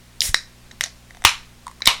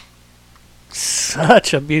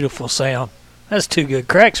Such a beautiful sound. That's two good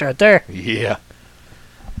cracks right there. Yeah.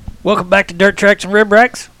 Welcome back to Dirt Tracks and Rib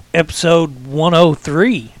Racks, episode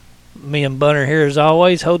 103. Me and Bunner here as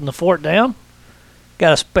always, holding the fort down.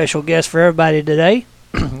 Got a special guest for everybody today.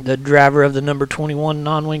 The driver of the number 21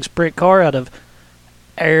 non-wing sprint car out of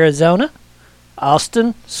Arizona,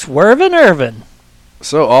 Austin Swervin' Ervine.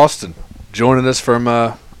 So, Austin, joining us from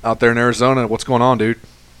out there in Arizona. What's going on, dude?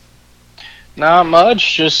 Not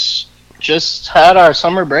much. Just had our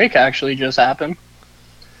summer break actually just happen.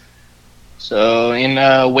 So in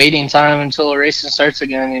waiting time until racing starts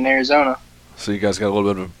again in Arizona. So you guys got a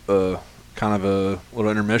little bit of kind of a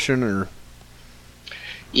little intermission, or?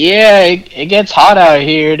 Yeah, it gets hot out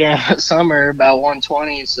here during the summer, about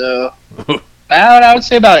 120. So I would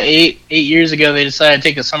say about eight years ago they decided to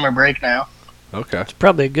take a summer break now. Okay. It's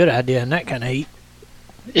probably a good idea in that kind of heat.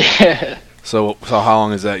 Yeah. So how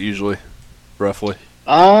long is that usually, roughly?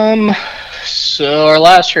 So our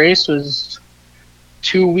last race was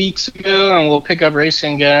 2 weeks ago, and we'll pick up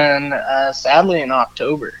racing again, sadly in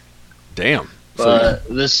October. Damn. But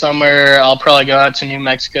this summer I'll probably go out to New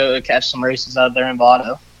Mexico to catch some races out there in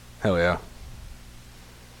Vado. Hell yeah.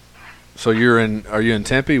 So are you in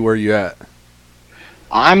Tempe? Where are you at?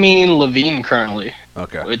 I'm in Levine currently.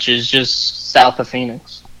 Okay. Which is just south of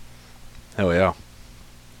Phoenix. Hell yeah.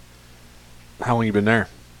 How long you been there?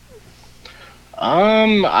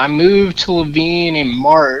 I moved to Levine in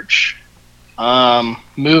March.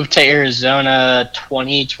 Moved to Arizona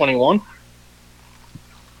 2021.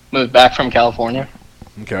 Moved back from California.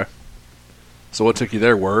 Okay. So what took you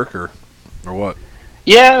there? Work or what?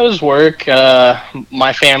 Yeah, it was work.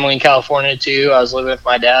 My family in California too. I was living with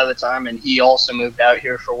my dad at the time, and he also moved out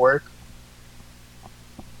here for work.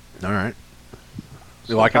 All right.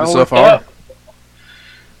 You liking it so far? Out.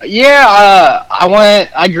 Yeah,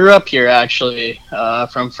 I grew up here actually,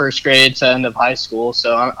 from first grade to end of high school,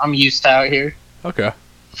 so I'm used to out here. Okay.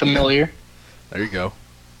 Familiar. There you go.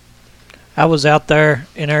 I was out there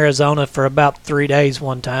in Arizona for about 3 days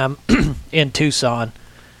one time in Tucson,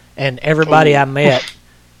 and everybody I met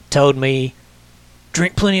told me,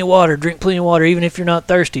 drink plenty of water, even if you're not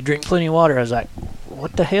thirsty, drink plenty of water. I was like,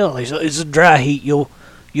 what the hell? It's a dry heat. You'll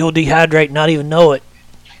dehydrate and not even know it.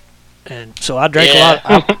 And so I drank a lot.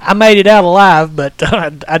 I made it out alive, but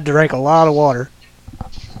I drank a lot of water.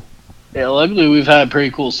 Yeah, luckily we've had a pretty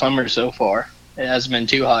cool summer so far. It hasn't been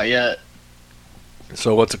too hot yet.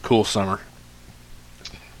 So what's a cool summer?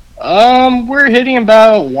 We're hitting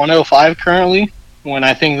about 105 currently, when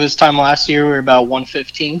I think this time last year we were about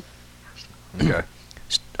 115. Okay.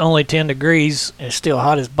 It's only 10 degrees, and it's still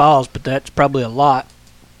hot as balls, but that's probably a lot.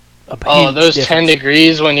 Oh, those difference. 10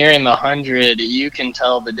 degrees when you're in the 100, you can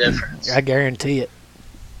tell the difference. I guarantee it.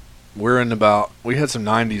 We had some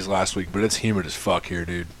 90s last week, but it's humid as fuck here,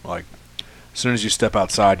 dude. Like, as soon as you step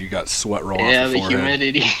outside, you got sweat rolling off your forehead.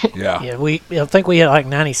 Humidity. Yeah. Yeah, I think we had like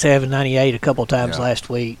 97, 98 a couple times last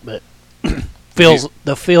week, but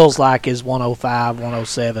feels like is 105,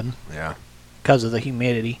 107. Yeah. Because of the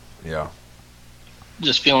humidity. Yeah.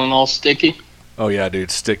 Just feeling all sticky. Oh yeah, dude,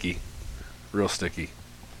 sticky. Real sticky.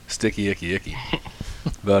 Sticky, icky.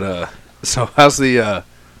 But so how's the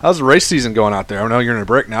race season going out there? I know you're in a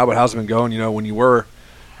break now, but how's it been going? You know, when you were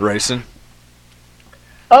racing.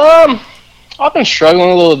 I've been struggling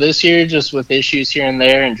a little this year, just with issues here and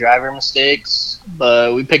there and driver mistakes.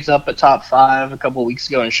 But we picked up a top 5 a couple weeks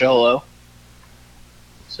ago in Sholo.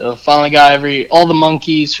 So finally got all the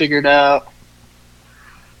monkeys figured out.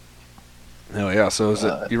 Hell yeah! So is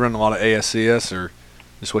it you run a lot of ASCS or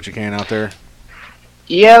just what you can out there?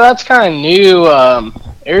 Yeah, that's kind of new.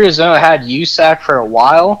 Arizona had USAC for a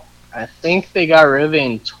while. I think they got rid of it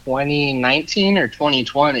in 2019 or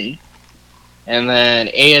 2020. And then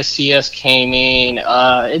ASCS came in.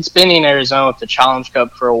 It's been in Arizona with the Challenge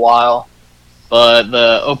Cup for a while. But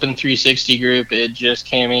the Open 360 group, it just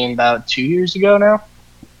came in about 2 years ago now.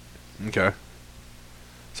 Okay.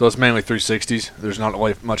 So it's mainly 360s? There's not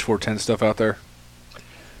really much 410 stuff out there?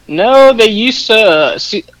 No, they used to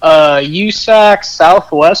USAC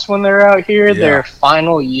Southwest when they were out here. Yeah. Their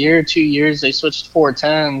final year, 2 years, they switched to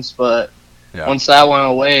 410s, but once that went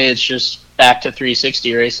away, it's just back to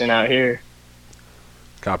 360 racing out here.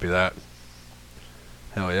 Copy that.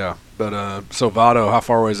 Hell yeah. But so Vado, how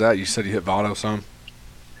far away is that? You said you hit Vado some?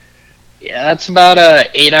 Yeah, that's about a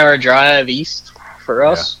 8-hour drive east for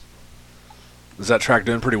us. Yeah. Is that track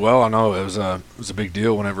doing pretty well? I know it was a big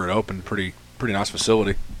deal whenever it opened. Pretty nice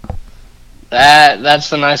facility. That's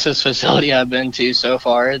the nicest facility I've been to so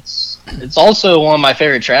far. It's also one of my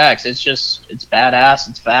favorite tracks. It's badass.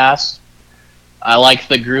 It's fast. I like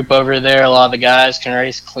the group over there. A lot of the guys can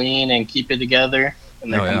race clean and keep it together,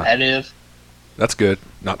 and they're competitive. That's good.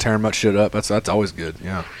 Not tearing much shit up. That's always good.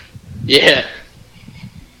 Yeah. Yeah.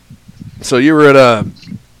 So you were at I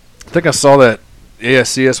think I saw that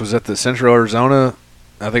ASCS was at the Central Arizona.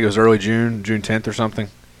 I think it was early June 10th or something.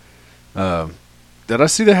 Did I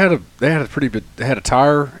see they had a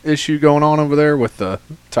tire issue going on over there with the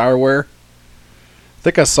tire wear? I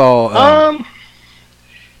think I saw.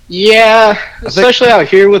 Yeah, especially out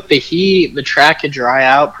here with the heat, the track could dry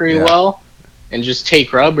out pretty well, and just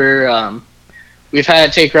take rubber. We've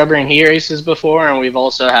had to take rubber in heat races before, and we've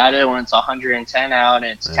also had it when it's 110 out and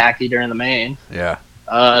it's tacky during the main. Yeah.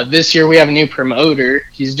 This year we have a new promoter.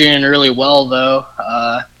 He's doing really well though.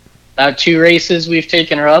 About 2 races we've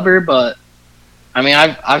taken rubber, but I mean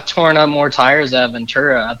I've torn up more tires at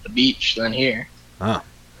Ventura at the beach than here. Huh.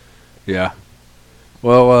 Yeah.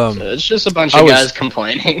 Well, so it's just a bunch of guys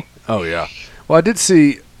complaining. Oh yeah. Well, I did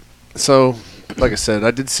see. So, like I said,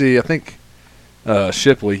 I think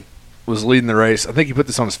Shipley was leading the race. I think he put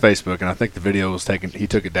this on his Facebook, and I think the video was taken. He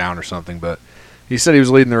took it down or something, but he said he was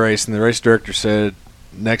leading the race, and the race director said,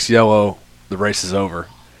 "Next yellow, the race is over."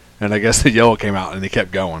 And I guess the yellow came out, and he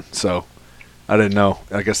kept going. So I didn't know.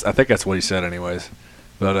 I think that's what he said, anyways.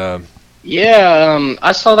 But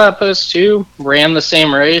I saw that post too. Ran the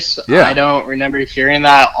same race. Yeah. I don't remember hearing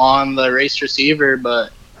that on the race receiver,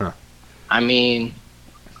 but I mean,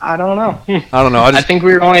 I don't know. I don't know. I think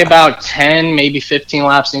we were only about 10, maybe 15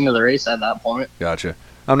 laps into the race at that point. Gotcha.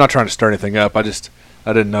 I'm not trying to stir anything up. I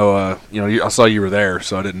didn't know. I saw you were there,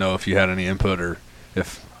 so I didn't know if you had any input or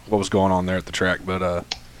what was going on there at the track. But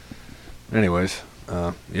anyways,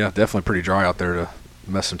 definitely pretty dry out there to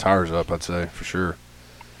mess some tires up. I'd say for sure.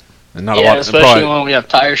 And not a lot, especially when we have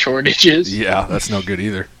tire shortages. Yeah, that's no good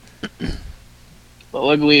either. But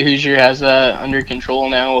luckily, Hoosier has that under control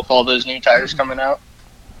now with all those new tires coming out.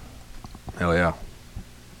 Hell yeah.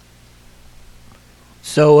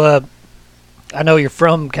 So, I know you're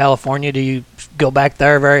from California. Do you go back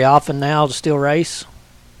there very often now to still race?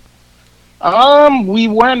 We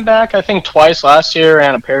went back, I think, twice last year,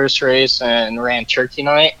 ran a Paris race and ran Turkey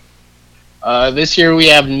Night. This year we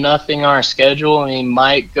have nothing on our schedule. We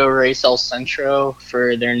might go race El Centro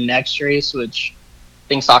for their next race, which I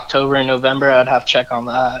think is October and November. I'd have to check on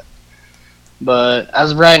that. But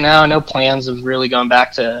as of right now, no plans of really going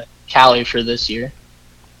back to Cali for this year.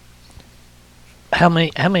 How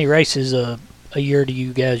many races a year do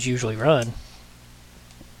you guys usually run?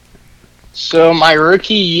 So my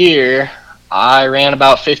rookie year, I ran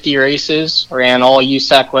about 50 races, ran all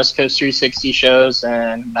USAC West Coast 360 shows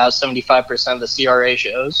and about 75% of the CRA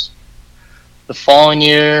shows. The following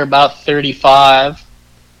year, about 35.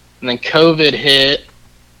 And then COVID hit.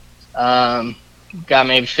 Got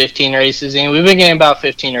maybe 15 races in. We've been getting about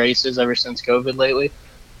 15 races ever since COVID lately.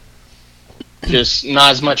 Just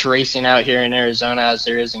not as much racing out here in Arizona as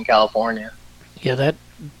there is in California. Yeah,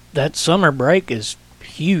 that summer break is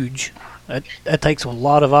huge. That takes a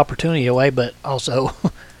lot of opportunity away, but also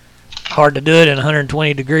hard to do it in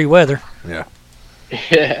 120-degree weather. Yeah.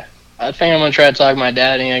 Yeah. I think I'm going to try to talk my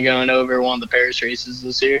dad into going over one of the Paris races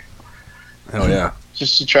this year. Hell yeah.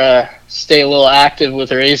 Just to try to stay a little active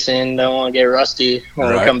with racing. Don't want to get rusty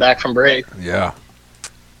when we come back from break. Yeah.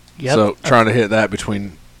 Yep. So trying to hit that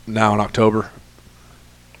between now and October?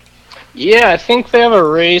 Yeah, I think they have a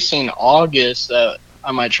race in August that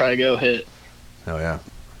I might try to go hit. Hell yeah.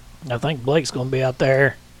 I think Blake's going to be out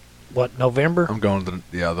there, November? I'm going to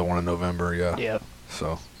the one in November, yeah. Yeah.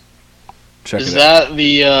 So, check Is it out. that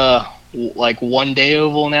the, one-day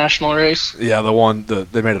oval national race? Yeah,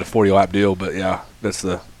 they made it a 40-lap deal, but yeah, that's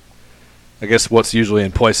I guess what's usually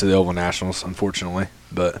in place of the oval nationals, unfortunately.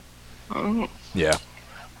 But, yeah.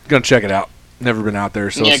 Gonna check it out. Never been out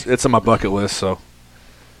there, so it's on my bucket list, so.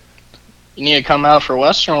 You need to come out for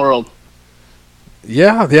Western World.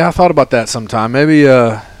 Yeah, I thought about that sometime.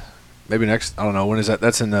 Maybe next, I don't know, when is that?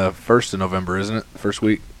 That's in the 1st of November, isn't it? First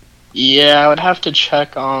week? Yeah, I would have to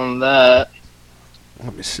check on that.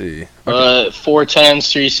 Let me see. 410s,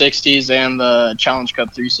 360s, and the Challenge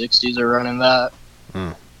Cup 360s are running that.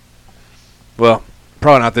 Well,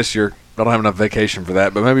 probably not this year. I don't have enough vacation for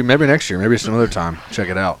that, but maybe next year. Maybe some other time. Check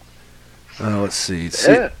it out. Let's see.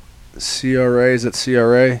 CRA, is it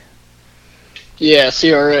CRA? Yeah,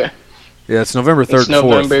 CRA. Yeah, it's November 3rd and 4th.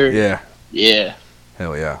 November. Yeah. Yeah.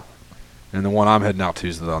 Hell yeah. And the one I'm heading out to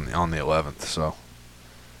is on the 11th, so.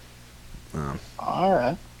 All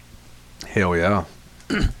right. Hell yeah.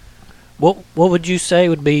 What would you say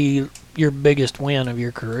would be your biggest win of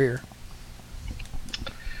your career?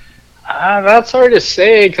 That's hard to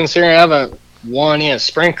say considering I haven't won in a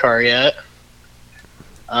sprint car yet.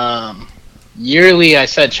 Yearly, I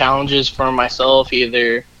set challenges for myself,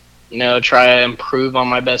 either try to improve on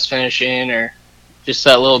my best finishing or just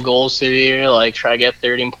set little goals through the year, like try to get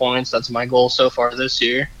 30 points. That's my goal so far this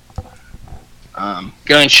year.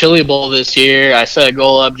 Going Chili Bowl this year, I set a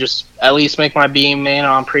goal up just at least make my beam main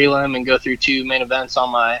on prelim and go through 2 main events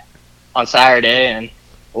on Saturday, and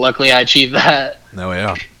luckily I achieved that. No,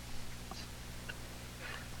 yeah.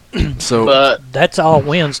 So But That's all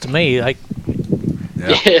wins to me. Like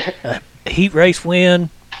yeah. a heat race win,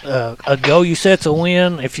 a go you set's a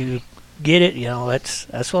win. If you get it,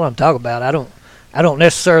 that's what I'm talking about. I don't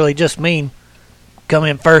necessarily just mean come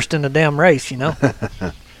in first in the damn race.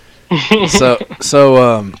 So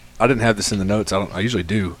I didn't have this in the notes. I usually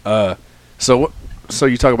do. So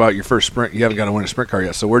you talk about your first sprint. You haven't got to win a sprint car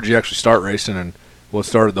yet. So where'd you actually start racing, and what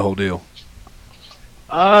started the whole deal?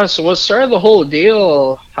 So what started the whole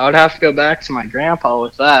deal, I would have to go back to my grandpa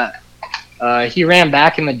with that. He ran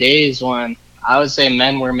back in the days when I would say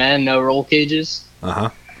men were men, no roll cages. Uh-huh.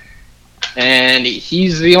 And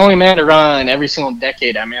he's the only man to run every single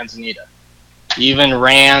decade at Manzanita. He even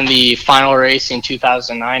ran the final race in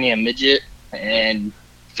 2009 in midget and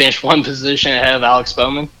finished 1 position ahead of Alex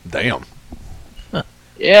Bowman. Damn.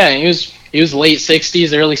 Yeah, and he was late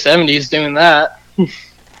 60s, early 70s doing that.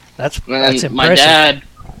 That's impressive.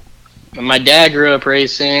 My dad grew up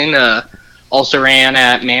racing. Also ran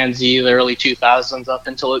at Manzi the early 2000s up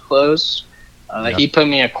until it closed. Yep. He put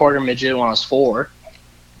me in a quarter midget when I was 4,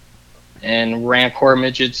 and ran quarter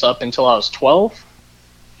midgets up until I was 12,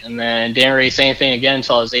 and then didn't race anything again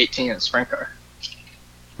until I was 18 in a sprint car.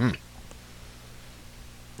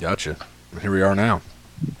 Gotcha. Here we are now.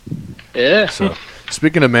 Yeah. So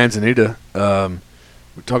speaking of Manzanita,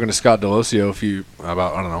 we're talking to Scott Delosio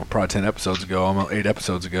probably 10 episodes ago, almost 8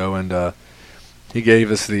 episodes ago, and he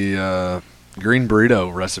gave us the green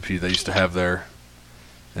burrito recipe they used to have there,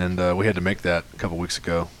 and we had to make that a couple weeks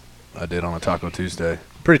ago. I did on a Taco Tuesday.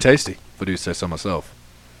 Pretty tasty, if I do say so myself.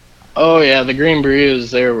 Oh yeah, the green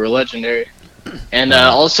burritos there were legendary, and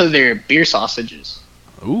also their beer sausages.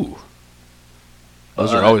 Ooh,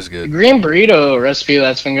 those are always The good. green burrito recipe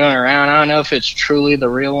that's been going around, I don't know if it's truly the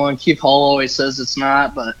real one. Keith Hall always says it's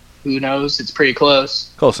not, but who knows? It's pretty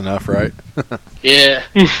close. Close enough, right? Yeah.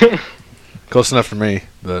 Close enough for me,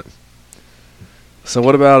 but so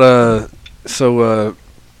what about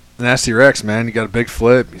Nasty Rex, man? You got a big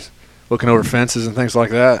flip. He's looking over fences and things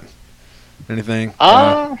like that. Anything?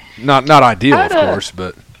 Not ideal, of course,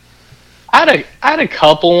 but I had a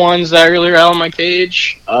couple ones that really rattled my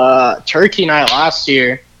cage. Turkey night last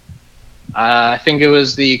year, I think it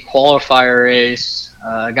was the qualifier race.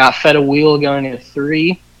 Got fed a wheel going into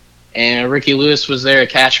 3, and Ricky Lewis was there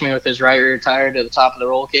to catch me with his right rear tire to the top of the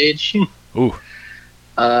roll cage. ooh,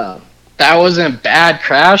 That wasn't a bad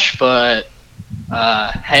crash, but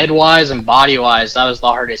head-wise and body-wise, that was the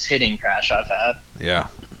hardest hitting crash I've had. yeah,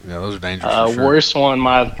 those are dangerous. For sure. Worst one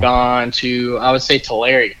might have gone to, I would say,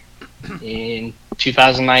 Tulare. In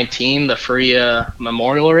 2019, the free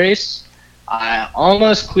memorial race, I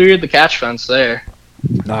almost cleared the catch fence there.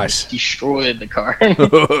 Nice. Destroyed the car.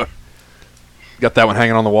 Got that one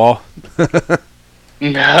hanging on the wall?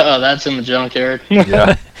 No, that's in the junkyard.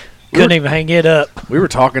 Yeah. Couldn't even hang it up. We were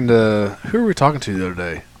talking to – who were we talking to the other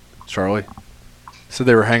day? Charlie? Said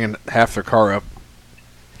they were hanging half their car up.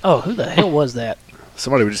 Oh, who the hell was that?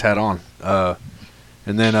 Somebody we just had on.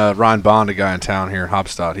 And then Ryan Bond, a guy in town here in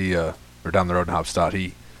Hopstadt, or down the road in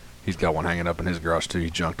Hopstadt, he's got one hanging up in his garage too. He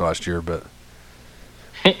junked last year, but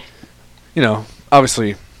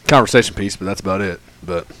obviously conversation piece, but that's about it.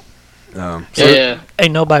 But Yeah.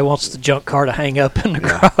 Ain't nobody wants the junk car to hang up in the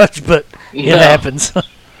garage, but it happens.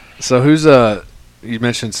 So who's you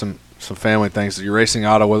mentioned some family things. You're racing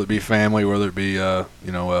auto, whether it be family, whether it be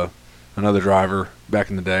another driver back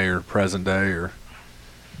in the day or present day, or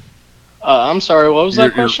I'm sorry, what was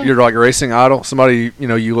that question? You're like racing idol, somebody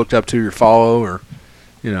you looked up to or follow, or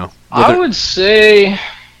I would say,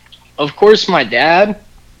 of course, my dad,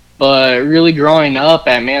 but really growing up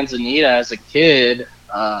at Manzanita as a kid,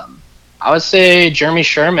 I would say Jeremy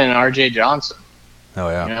Sherman and R.J. Johnson. Oh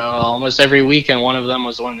yeah. Almost every weekend one of them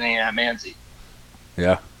was winning at Manzi.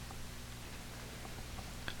 Yeah.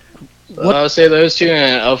 So I would say those two,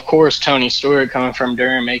 and of course Tony Stewart coming from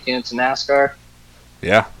Durham, making it to NASCAR.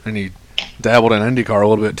 Yeah, and he dabbled in IndyCar a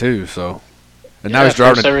little bit too. So, and now Yeah, he's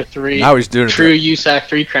driving. first ever 3. Now he's doing true USAC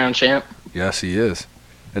 3 crown champ. Yes, he is.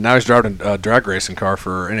 And now he's driving a drag racing car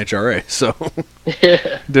for NHRA. So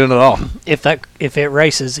Yeah. doing it all. If it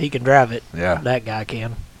races, he can drive it. Yeah. That guy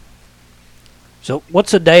can. So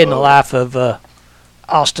what's a day in the life of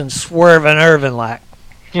Austin Swervin' Ervine like?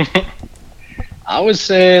 I would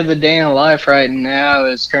say the day in life right now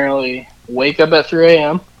is currently wake up at 3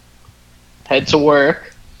 a.m., head to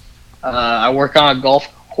work. I work on a golf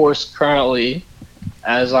course currently,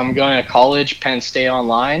 as I'm going to college, Penn State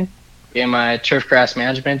online, get my turfgrass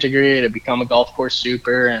management degree to become a golf course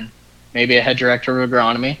super and maybe a head director of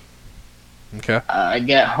agronomy. Okay. I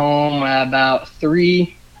get home at about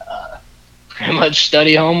 3, pretty much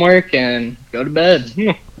study homework and go to bed.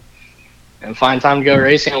 And find time to go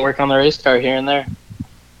racing and work on the race car here and there.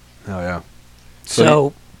 Oh, yeah.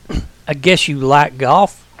 So I guess you like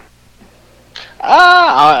golf?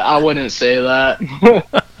 I wouldn't say that.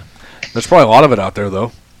 There's probably a lot of it out there,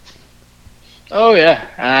 though. Oh, yeah.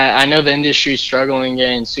 I know the industry's struggling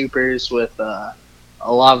getting supers with a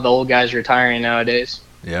lot of the old guys retiring nowadays.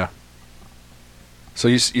 Yeah. So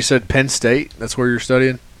you said Penn State? That's where you're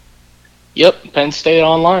studying? Yep, Penn State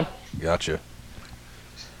online. Gotcha.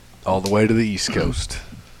 All the way to the East Coast.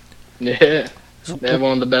 Yeah. They have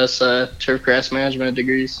one of the best turfgrass management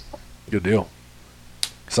degrees. Good deal.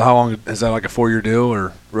 So how long is that, like a 4-year deal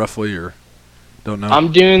or roughly, or don't know?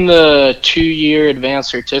 I'm doing the 2-year advanced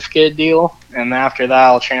certificate deal, and after that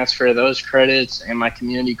I'll transfer those credits and my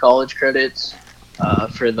community college credits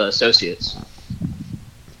for the associates.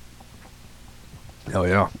 Hell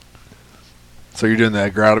yeah. So you're doing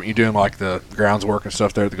that ground, you're doing like the grounds work and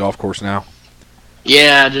stuff there at the golf course now?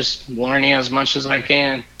 Yeah, just learning as much as I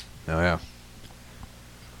can. Oh yeah.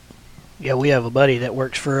 Yeah, we have a buddy that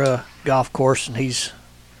works for a golf course, and he's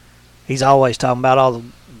always talking about all the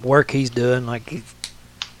work he's doing. Like, he's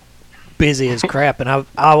busy as crap, and I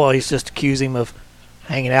always just accuse him of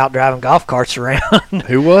hanging out driving golf carts around.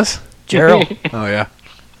 Who was? Gerald. Oh yeah.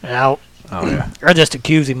 Now, Oh yeah. I just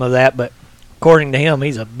accuse him of that, but according to him,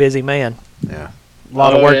 he's a busy man. Yeah. A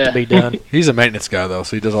lot of work to be done. He's a maintenance guy though,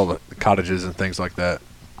 so he does all the cottages and things like that.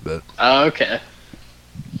 But Oh, okay.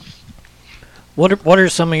 What are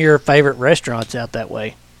some of your favorite restaurants out that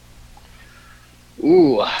way?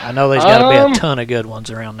 Ooh. I know there's got to be a ton of good ones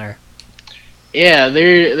around there. Yeah,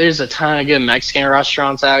 there's a ton of good Mexican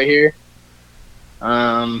restaurants out here.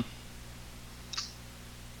 That's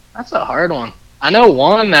a hard one. I know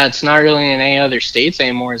one that's not really in any other states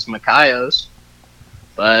anymore is Macayo's.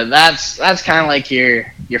 But that's kind of like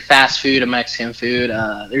your fast food of Mexican food.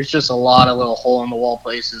 There's just a lot of little hole-in-the-wall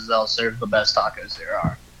places that'll serve the best tacos there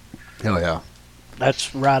are. hell yeah.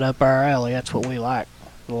 That's right up our alley. That's what we like.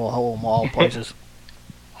 Little hole-in-the-wall places.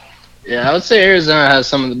 Yeah, I would say Arizona has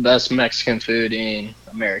some of the best Mexican food in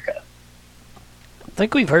America. I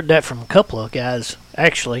think we've heard that from a couple of guys,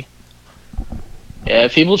 actually. Yeah,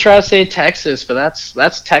 people try to say Texas, but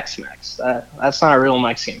that's Tex-Mex. That's not real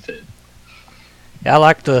Mexican food. Yeah, I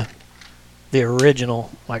like the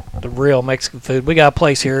original, like the real Mexican food. We got a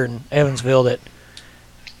place here in Evansville that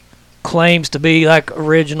claims to be like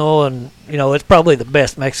original, and it's probably the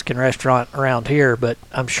best Mexican restaurant around here, but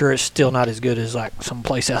I'm sure it's still not as good as like some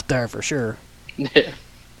place out there for sure. Yeah.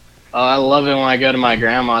 Oh, I love it when I go to my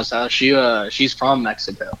grandma's house. She's from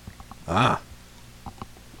Mexico. Ah.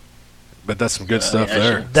 But that's some good stuff yeah,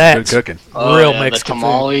 there. That's good cooking. real yeah, Mexican the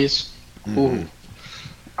tamales. Mm-hmm.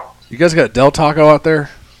 You guys got Del Taco out there?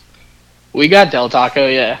 We got Del Taco,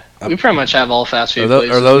 yeah. We pretty much have all fast food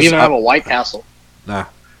places. We even have a White Castle. Nah.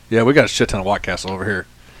 Yeah, we got a shit ton of White Castle over here.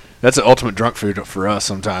 That's the ultimate drunk food for us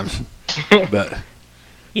sometimes. But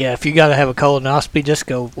Yeah, if you got to have a colonoscopy, just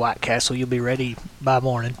go White Castle. You'll be ready by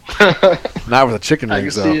morning. not with the chicken I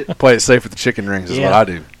rings, can see though. it. Play it safe with the chicken rings is Yeah. what I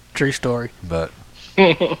do. True story. But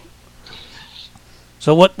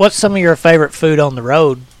So what's some of your favorite food on the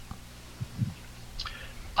road?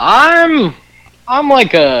 I'm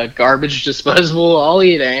like a garbage disposable. I'll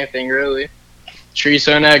eat anything, really.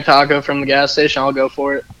 Chorizo and egg taco from the gas station, I'll go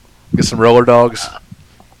for it. get some roller dogs.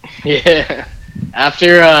 Yeah.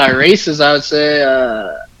 After races, I would say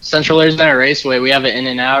Central Arizona Raceway, we have an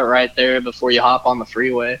In-N-Out right there before you hop on the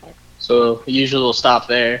freeway. So usually we'll stop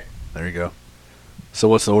there. There you go. So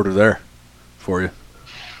what's the order there for you?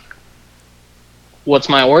 What's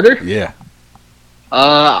my order? Yeah.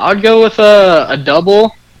 I'd go with a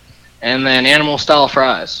double and then animal style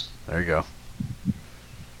fries. There you go.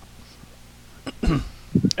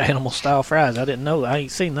 Animal style fries. I didn't know. I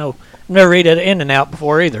ain't seen no. Never eaten In-N-Out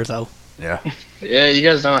before either, though. Yeah. Yeah, you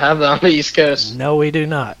guys don't have that on the East Coast. No, we do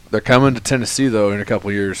not. They're coming to Tennessee, though, in a couple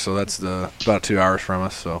of years, so that's about 2 hours from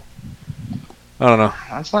us, so I don't know.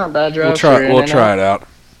 That's not a bad drive. We'll try it out.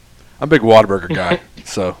 I'm a big Whataburger guy,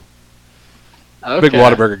 so Okay. big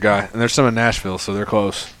Whataburger guy. And there's some in Nashville, so they're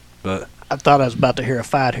close. But I thought I was about to hear a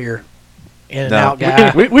fight here. no, In-N-Out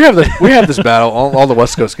guy. we have this battle. All the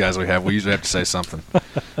West Coast guys we usually have to say something.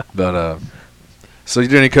 But so you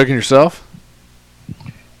do any cooking yourself?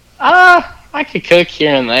 I could cook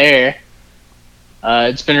here and there.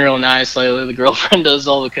 It's been real nice lately. The girlfriend does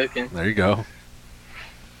all the cooking. There you go.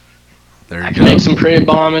 There you I go. can make some pretty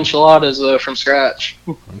bomb enchiladas though from scratch.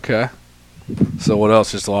 Okay. So what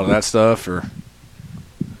else? Just a lot of that stuff, or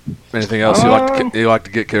anything else you like to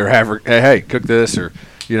get or have? Hey, cook this, or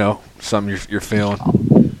something you're feeling.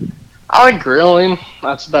 I like grilling.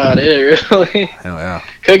 That's about it, really. Hell yeah.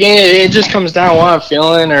 Cooking, it just comes down to what I'm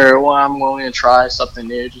feeling or what I'm willing to try something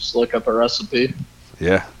new. Just look up a recipe.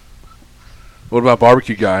 Yeah. What about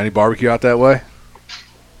barbecue guy? Any barbecue out that way?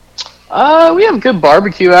 We have good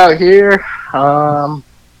barbecue out here.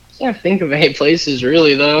 Can't think of any places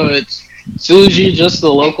really though. It's usually just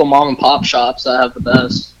the local mom and pop shops that have the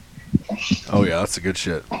best. Oh yeah, that's the good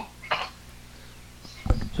shit.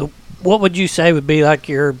 So, what would you say would be like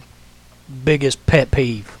your biggest pet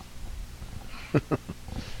peeve?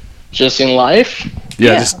 Just in life?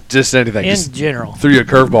 Yeah. Just anything. In just general. threw you a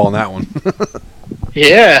curveball on that one.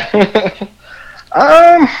 Yeah.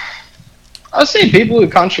 I'd say people who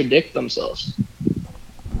contradict themselves.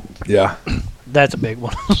 Yeah. That's a big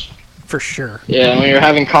one. For sure. Yeah, when you're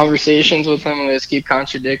having conversations with them and they just keep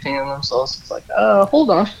contradicting themselves, it's like, hold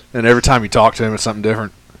on. And every time you talk to him, it's something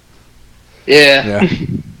different. Yeah.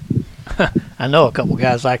 Yeah. I know a couple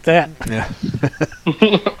guys like that. Yeah.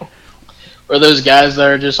 Or those guys that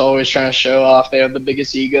are just always trying to show off. They have the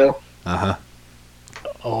biggest ego. Uh-huh.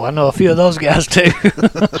 Oh, I know a few of those guys too.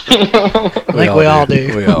 I think we all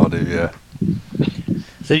do. We all do, yeah.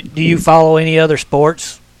 So, do you follow any other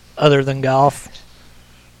sports other than golf?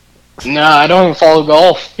 No, I don't even follow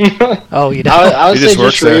golf. Oh, you don't? I would He say just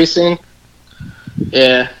works just there. racing.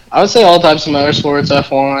 Yeah, I would say all types of motorsports,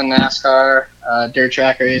 F1, NASCAR, dirt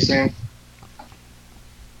track racing.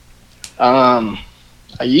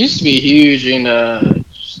 I used to be huge into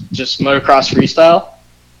just motocross freestyle.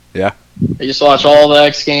 Yeah. I used to watch all the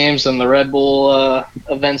X Games and the Red Bull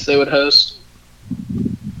events they would host.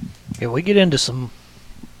 Yeah, we get into some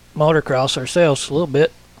motocross ourselves a little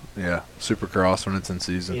bit. Yeah. Supercross when it's in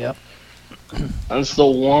season. Yep. That's the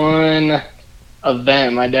one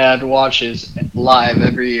event my dad watches live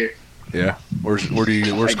every year. Yeah. Where's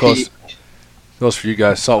Like close for you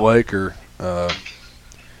guys? Salt Lake or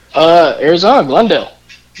Arizona, Glendale.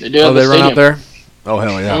 They do have they the run out stadium. there? Oh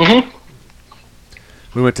hell yeah. Mm-hmm.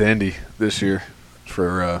 We went to Indy this year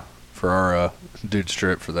for our dude's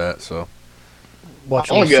trip for that, so I want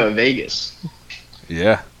to go to Vegas.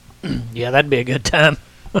 yeah. Yeah, that'd be a good time.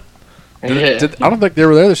 Yeah. I don't think they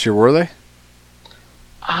were there this year, were they?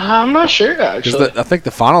 I'm not sure, actually. Because I think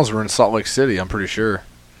the finals were in Salt Lake City. I'm pretty sure.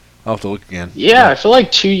 I'll have to look again. Yeah, I feel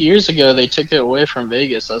like 2 years ago they took it away from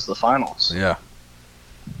Vegas as the finals. Yeah.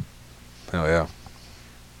 Hell yeah.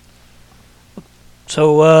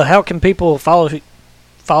 So, how can people follow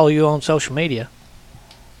you on social media?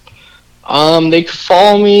 They can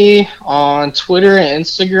follow me on Twitter and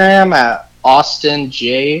Instagram at Austin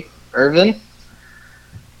J. Ervine.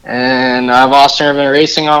 And I have Austin Ervine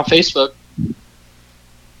Racing on Facebook.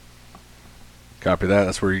 Copy that.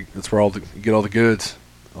 That's where you get all the goods,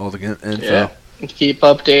 all the info. Yeah. Keep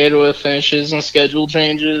updated with finishes and schedule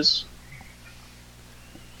changes.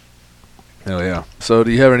 Hell yeah. So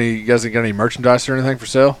you guys got any merchandise or anything for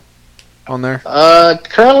sale on there?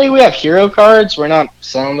 Currently we have hero cards. We're not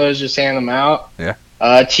selling those, just handing them out. Yeah.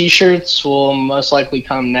 T-shirts will most likely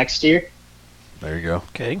come next year. There you go.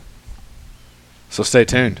 Okay. So stay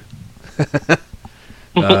tuned. You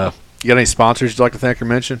got any sponsors you'd like to thank or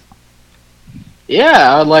mention?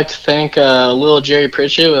 Yeah, I would like to thank Lil Jerry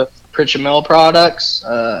Pritchett with Pritchett Mill Products,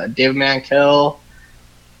 David Mankell,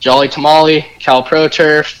 Jolly Tamale, Cal Pro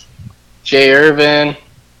Turf, Jay Irvin,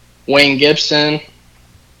 Wayne Gibson.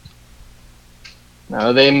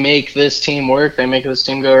 No, they make this team work. They make this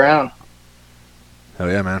team go around.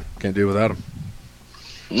 Hell yeah, man. Can't do it without them.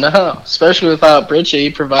 No, especially without Pritchett. He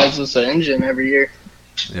provides us an engine every year.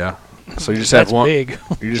 Yeah. So you just have That's one. big.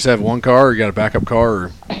 You just have one car, or you got a backup car,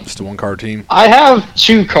 or just a one-car team? I have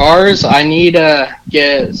 2 cars. I need to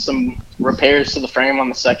get some repairs to the frame on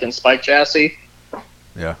the second spike chassis.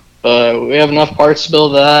 Yeah. But we have enough parts to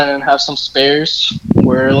build that and have some spares.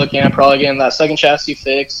 We're looking at probably getting that second chassis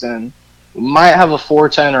fixed, and we might have a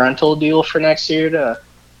 410 rental deal for next year to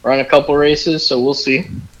run a couple races, so we'll see.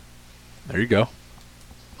 There you go.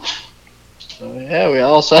 So, yeah, we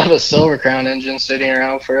also have a Silver Crown engine sitting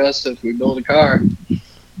around for us if we build a car.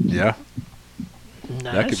 Yeah.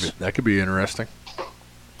 Nice. That could be interesting.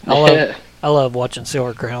 I love watching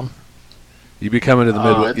Silver Crown. You be coming to the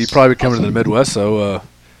Midwest. You it's probably be coming to the awesome. Midwest. So,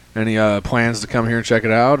 any plans to come here and check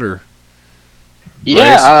it out, or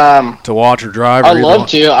Yeah, to watch or drive? I'd or love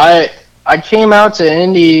to. I came out to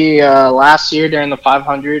Indy last year during the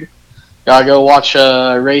 500. Gotta go watch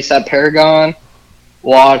a race at Paragon.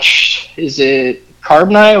 Watch, is it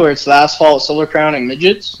Carb Night, where it's the asphalt, Silver Crown, and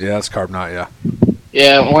midgets. Yeah, that's Carb Night, yeah.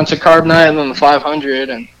 Yeah, once a Carb Night and then the 500.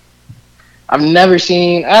 And I've never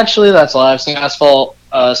seen, actually, that's a lie. I've seen asphalt,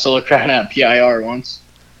 Silver Crown at PIR once.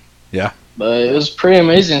 Yeah. But it was pretty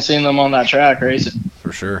amazing seeing them on that track racing.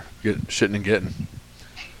 For sure. Shitting and getting.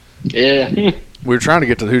 Yeah. We were trying to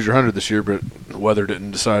get to the Hoosier 100 this year, but the weather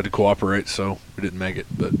didn't decide to cooperate, so we didn't make it.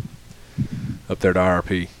 But up there to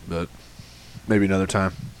IRP, but maybe another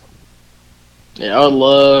time. Yeah, I would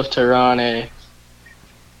love to run a.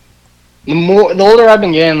 The older I've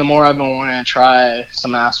been getting, the more I've been wanting to try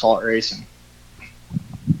some asphalt racing.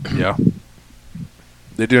 Yeah.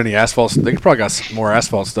 They do any asphalt? They probably got some more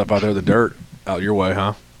asphalt stuff out there than dirt out your way,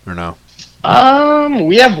 huh? Or no?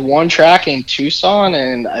 We have one track in Tucson,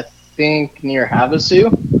 and I think near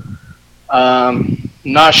Havasu.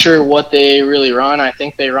 Not sure what they really run. I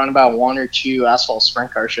think they run about 1 or 2 asphalt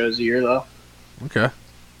sprint car shows a year, though. Okay.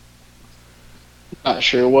 Not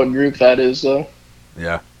sure what group that is, though.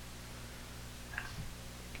 Yeah.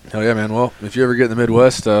 Hell yeah, man. Well, if you ever get in the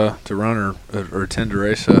Midwest to run or attend a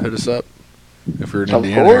race, hit us up if you're in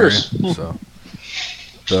Indiana area. So,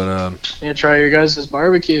 but yeah, try your guys'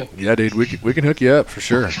 barbecue. Yeah, dude, we can hook you up for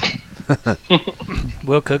sure.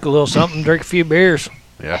 We'll cook a little something, drink a few beers.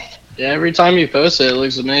 Yeah. Yeah, every time you post it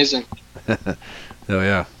looks amazing. Hell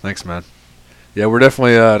yeah. Thanks, man. Yeah, we're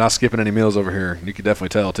definitely not skipping any meals over here. You can definitely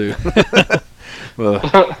tell, too. Well,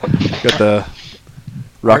 got the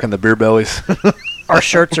rocking the beer bellies. Our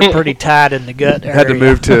shirts are pretty tight in the gut area. Had to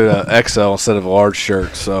move to XL instead of a large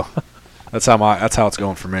shirt, so that's how it's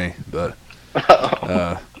going for me. But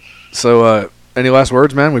any last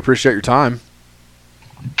words, man? We appreciate your time.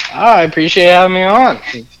 I appreciate having me on.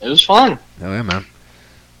 It was fun. Hell yeah, man.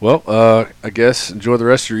 Well, I guess enjoy the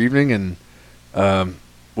rest of your evening, and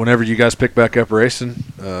whenever you guys pick back up racing,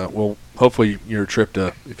 well, hopefully your trip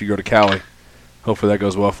if you go to Cali, hopefully that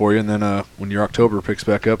goes well for you. And then when your October picks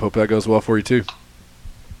back up, hope that goes well for you too.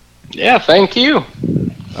 Yeah, thank you. All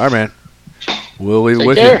right, man. We'll leave it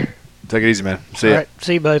with you. Take it easy, man. See ya. All right,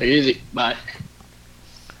 see you, bud. Take it easy. Bye.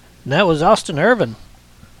 And that was Austin Ervine.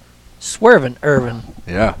 Swervin' Ervine.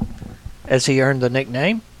 Yeah. As he earned the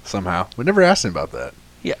nickname. Somehow. We never asked him about that.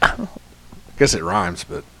 Yeah. I guess it rhymes,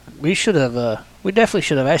 but. We should have, we definitely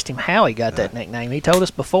should have asked him how he got that nickname. He told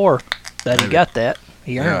us before that he got that.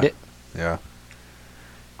 He earned it. Yeah.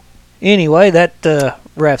 Anyway, that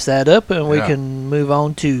wraps that up, and we can move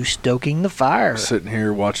on to Stoking the Fire. Sitting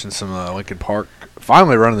here watching some Lincoln Park.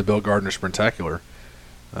 Finally running the Bill Gardner Sprintacular.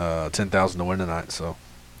 10,000 to win tonight, so.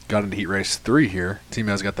 Got into heat race 3 here. Team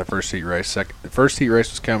has got the first heat race. The first heat race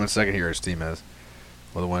was coming. Second heat race Team has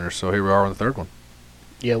with the winner. So here we are on the third one.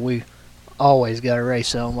 Yeah, we always got a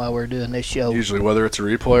race on while we're doing this show. Usually, whether it's a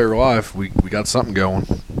replay or live, we got something going.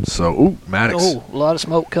 So, Maddox. Oh, a lot of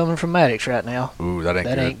smoke coming from Maddox right now. Ooh, that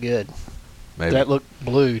ain't good. Maybe. That looked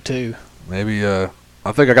blue, too. Maybe, I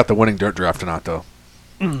think I got the winning dirt draft tonight, though.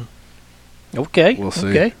 Okay. We'll see.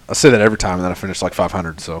 Okay. I say that every time, and then I finish like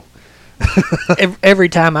 500, so. Every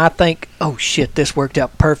time I think, oh, shit, this worked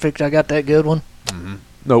out perfect. I got that good one. Mm-hmm.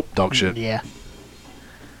 Nope, dog shit. Yeah.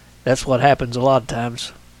 That's what happens a lot of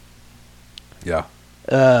times. Yeah.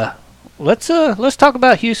 Let's talk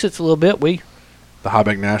about Husets a little bit. The High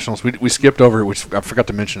Bank Nationals. We skipped over it, which I forgot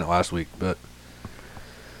to mention it last week, but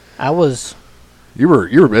you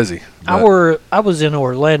were busy. I was in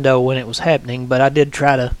Orlando when it was happening, but I did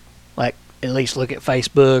try to at least look at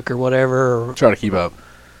Facebook or whatever, or try to keep up,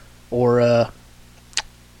 or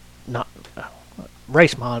not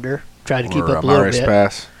Race Monitor. Try to keep up a little bit. My Race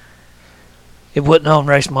Pass. It wasn't on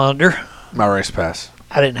Race Monitor. My Race Pass.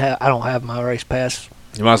 I don't have my Race Pass.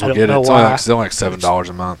 You might as well get it. It's only like $7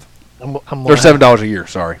 a month. Or $7 a year.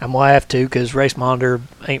 Sorry. I'm gonna have to because Race Monitor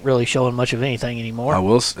ain't really showing much of anything anymore.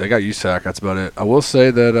 They got USAC. That's about it. I will say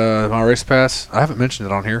that my Race Pass. I haven't mentioned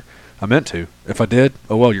it on here. I meant to. If I did,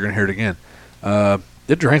 oh well, you're gonna hear it again.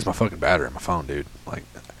 It drains my fucking battery on my phone, dude. Like,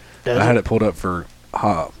 I had it pulled up for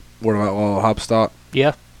Hopstop.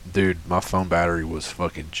 Yeah. Dude, my phone battery was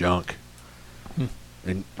fucking junk.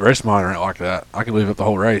 And Race Monitor ain't like that. I can leave up the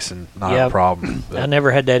whole race and not have a problem. I never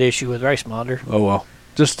had that issue with Race Monitor. Oh well,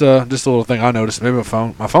 just a little thing I noticed. Maybe my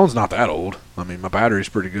phone's not that old. I mean, my battery's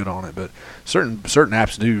pretty good on it, but certain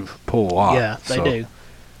apps do pull a lot. Yeah, they do.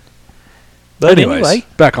 But anyway,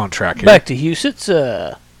 back on track here. Back to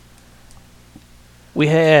Husets. We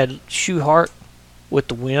had Schuhart with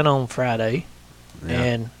the win on Friday,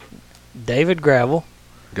 and David Gravel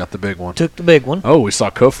got the big one. Took the big one. Oh, we saw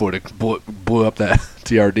Kofoot blew up that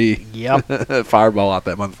TRD. Yep. Fireball out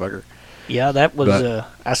that motherfucker. Yeah, that was.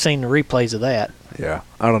 I seen the replays of that. Yeah,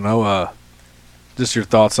 I don't know. Just your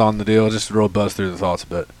thoughts on the deal. Just real buzz through the thoughts,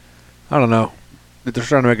 but I don't know. they're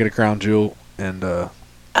trying to make it a crown jewel, and I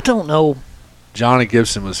don't know. Johnny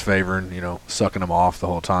Gibson was favoring, sucking him off the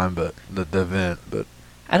whole time, but the event, but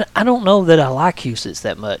I don't know that I like Husets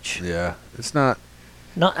that much. yeah, it's not.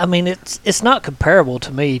 I mean, it's not comparable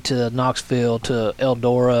to me to Knoxville, to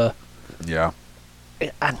Eldora. Yeah.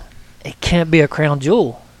 It can't be a crown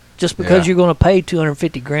jewel just because you're going to pay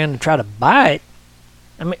 $250,000 to try to buy it.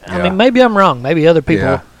 I mean, maybe I'm wrong. Maybe other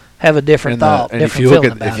people have a different thought, and different if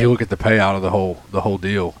you look it. at the payout of the whole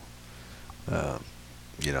deal,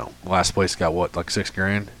 last place got what, like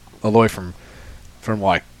 $6,000, all the way from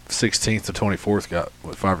like 16th to 24th got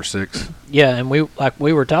what, 5 or 6. Yeah, and we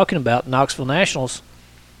were talking about Knoxville Nationals.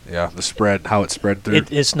 Yeah, the spread, how it spread through.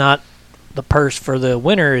 It's not, the purse for the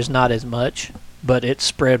winner is not as much, but it's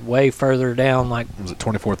spread way further down. Like, was it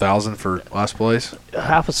 24,000 for last place?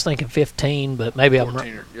 I was thinking 15, but maybe I'm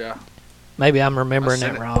remembering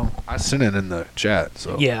that wrong. I sent it in the chat,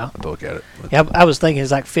 so I have to look at it. But Yeah, I was thinking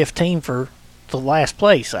it's like 15 for the last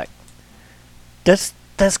place. Like, that's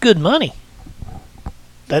good money.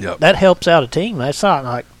 That helps out a team. That's not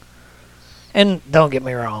like, and don't get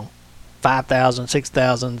me wrong, 5,000,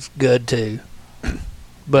 6,000 is good too,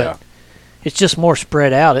 but it's just more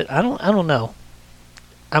spread out. I don't know.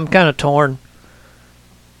 I'm kind of torn.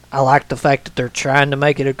 I like the fact that they're trying to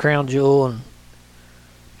make it a crown jewel, and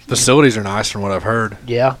facilities are nice from what I've heard.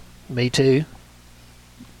 Yeah, me too.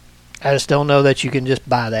 I just don't know that you can just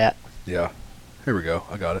buy that. Yeah. Here we go.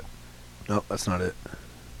 I got it. Nope, that's not it.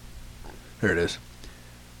 Here it is.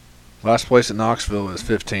 Last place at Knoxville is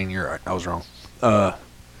 15. You're right. I was wrong. But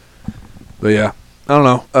yeah, I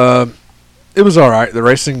don't know. It was all right. The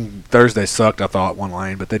racing Thursday sucked, I thought, one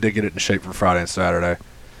lane, but they did get it in shape for Friday and Saturday.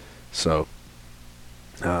 So,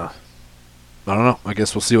 I don't know. I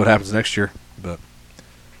guess we'll see what happens next year. But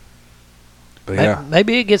yeah.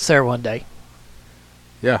 Maybe it gets there one day.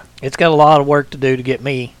 Yeah. It's got a lot of work to do to get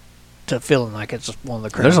me to feeling like it's one of the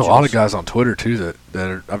crown There's a lot jewels. of guys on Twitter, too, that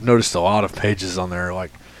are, I've noticed a lot of pages on there.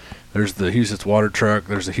 Like, there's the Husets Water Truck,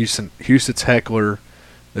 there's the Husets Heckler,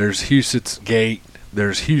 there's Husets Gate,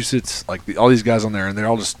 there's Husets, like all these guys on there, and they're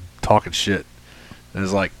all just talking shit. And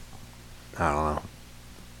it's like, I don't know.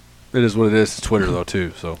 It is what it is. It's Twitter, though,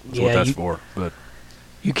 too, so that's what that's for. But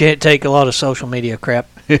you can't take a lot of social media crap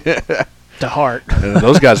to heart. And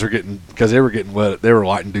those guys were getting, because they were getting wet, they were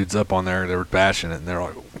lighting dudes up on there, they were bashing it, and they're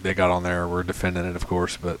like, they got on there, we're defending it, of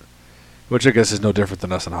course, but which I guess is no different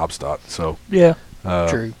than us in Hopstock. So yeah,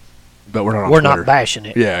 true. But we're not on We're Twitter. not bashing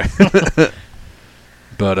it. Yeah.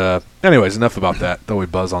 But anyways, enough about that. Thought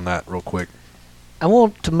we'd buzz on that real quick. I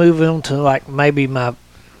want to move on to like maybe one of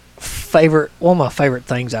my favorite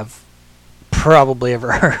things I've probably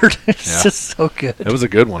ever heard. It's just so good. It was a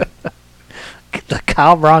good one. The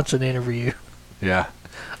Kyle Bronson interview. Yeah.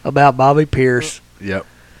 About Bobby Pierce. Yep.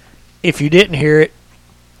 If you didn't hear it,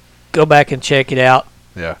 go back and check it out.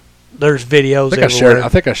 Yeah. There's videos I everywhere. I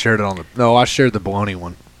think I shared it on the. No, I shared the Bologna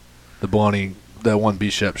one. The Bologna, the one B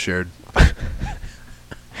Shep shared.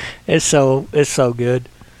 It's so good.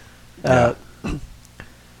 Yeah.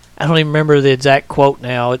 I don't even remember the exact quote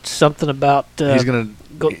now. It's something about he's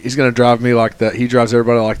gonna drive me like that. He drives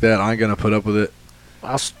everybody like that. I ain't gonna put up with it.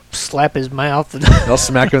 I'll slap his mouth. I'll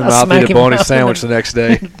smack him in the mouth. Eat a bologna sandwich the next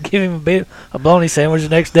day. Give him a bologna sandwich the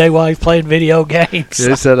next day while he's playing video games. Yeah,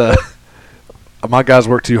 he said, "My guys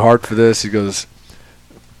work too hard for this." He goes,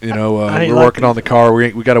 we're working on the car.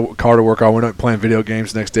 We got a car to work on. We're not playing video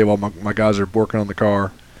games the next day while my guys are working on the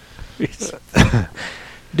car.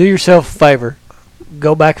 Do yourself a favor.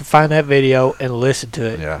 Go back and find that video and listen to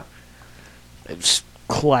it. Yeah. It's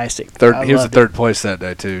classic. He was in third place that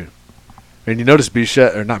day, too. And you notice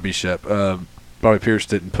Bobby Pierce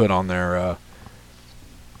didn't put on there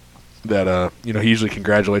that, he usually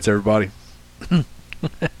congratulates everybody.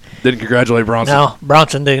 Didn't congratulate Bronson. No,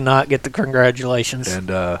 Bronson did not get the congratulations. And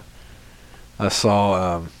I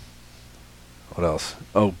saw, what else?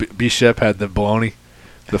 Oh, B-Shep had the bologna.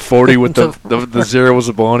 The 40 with the 0 was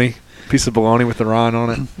a bologna. Piece of bologna with the rind on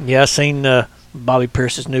it. Yeah, I seen Bobby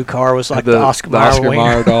Pierce's new car was like the Oscar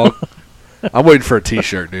Mayer dog. I'm waiting for a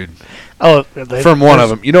T-shirt, dude. Oh, from one of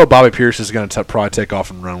them. You know, Bobby Pierce is going to probably take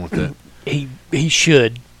off and run with it. He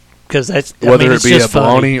should, because that's whether it be a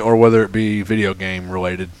bologna or whether it be video game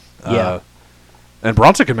related. Yeah, and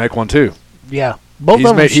Bronson can make one too. Yeah, both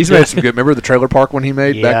of them. He's made some good. Remember the trailer park one he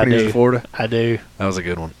made back when he was in Florida? I do. That was a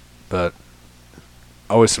good one, but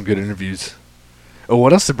always some good interviews. Oh,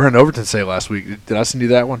 what else did Brent Overton say last week? Did I send you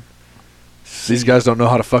that one? These guys don't know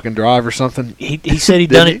how to fucking drive or something? He said he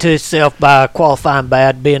done it to himself by qualifying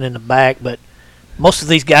bad, being in the back, but most of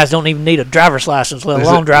these guys don't even need a driver's license, let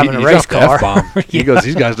alone driving a race car. He goes,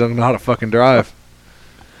 these guys don't know how to fucking drive.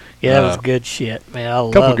 Yeah, it was good shit, man. I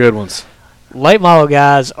love Couple good ones. Late model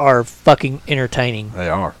guys are fucking entertaining. They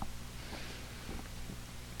are.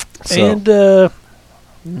 So,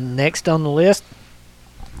 And next on the list,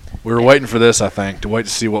 we were waiting for this, I think, to wait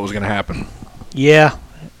to see what was going to happen. yeah,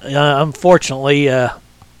 unfortunately,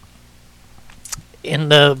 in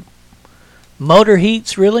the motor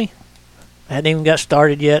heats, really, hadn't even got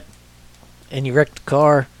started yet, and you wrecked the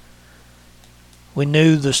car. We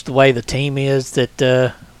knew this the way the team is that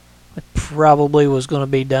it probably was going to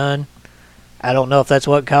be done. I don't know if that's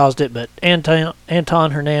what caused it, but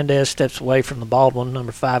Anton Hernandez steps away from the Baldwin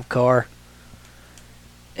number 5 car.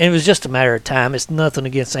 And it was just a matter of time. It's nothing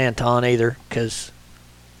against Anton either, because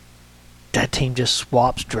that team just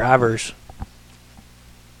swaps drivers.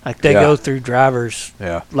 Like, they go through drivers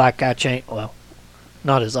like I change. Well,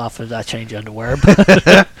 not as often as I change underwear,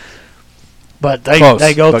 but, but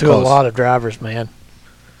they go through a lot of drivers, man.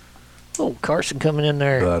 Oh, Carson coming in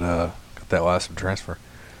there. But got that last transfer.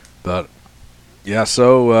 But, yeah,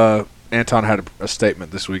 so Anton had a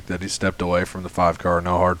statement this week that he stepped away from the 5 car,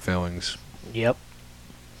 no hard feelings. Yep.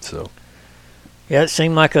 So, yeah, it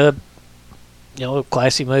seemed like a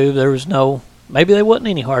classy move. There was no, maybe there wasn't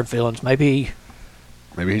any hard feelings. Maybe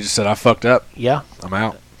he just said, I fucked up. Yeah. I'm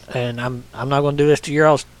out. And I'm not going to do this to your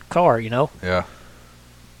all's car, Yeah.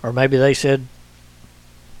 Or maybe they said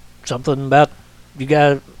something about you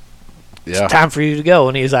got. It's time for you to go,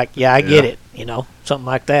 and he's like, "Yeah, I get it," something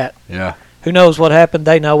like that. Yeah. Who knows what happened?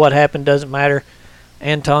 They know what happened. Doesn't matter.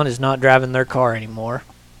 Anton is not driving their car anymore.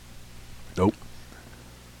 Nope.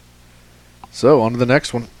 So on to the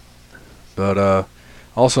next one. But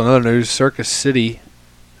also another news: Circus City.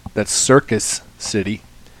 That's Circus City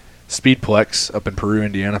Speedplex up in Peru,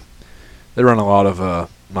 Indiana. They run a lot of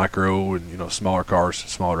micro and smaller cars,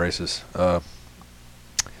 smaller races.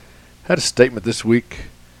 Had a statement this week.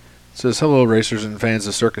 It says, "Hello, racers and fans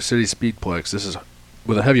of Circus City Speedplex. This is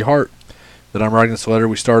with a heavy heart that I'm writing this letter.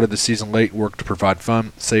 We started the season late, worked to provide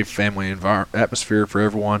fun, safe family atmosphere for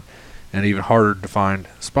everyone, and even harder to find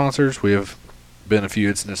sponsors. We have been a few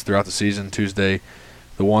incidents throughout the season. Tuesday,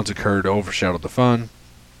 the ones occurred overshadowed the fun.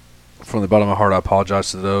 From the bottom of my heart, I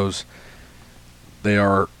apologize to those. They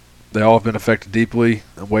all have been affected deeply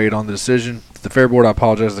and weighed on the decision. To the Fair Board, I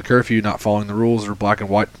apologize to the curfew, not following the rules or black and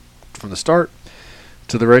white from the start.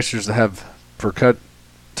 To the racers that have cut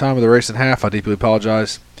time of the race in half, I deeply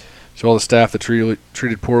apologize. To all the staff that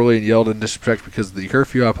treated poorly and yelled in disrespect because of the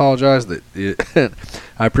curfew, I apologize. I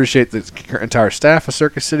appreciate the entire staff of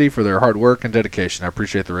Circus City for their hard work and dedication. I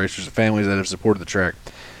appreciate the racers and families that have supported the track.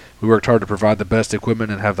 We worked hard to provide the best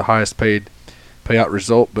equipment and have the highest payout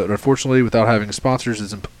result, but unfortunately, without having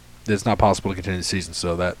sponsors, it's not possible to continue the season.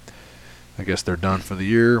 So that, I guess, they're done for the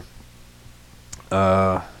year.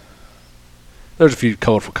 There's a few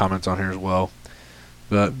colorful comments on here as well,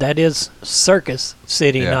 but that is Circus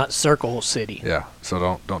City, not Circle City. Yeah,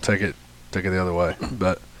 so don't take it the other way.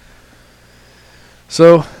 But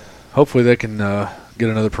so hopefully they can get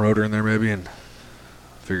another promoter in there maybe and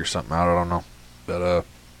figure something out. I don't know, but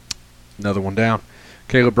another one down.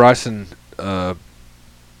 Kaylee Bryson,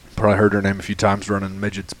 probably heard her name a few times running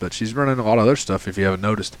midgets, but she's running a lot of other stuff. If you haven't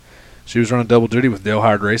noticed, she was running double duty with Dale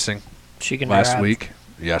Howard Racing last week.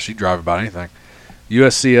 Yeah, she'd drive about anything.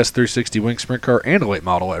 USCS 360 wing sprint car and a late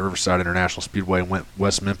model at Riverside International Speedway in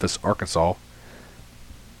West Memphis, Arkansas.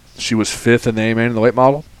 She was 5th in the A-main in the late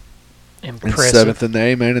model. Impressive. And 7th in the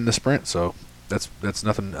A-main in the sprint. So that's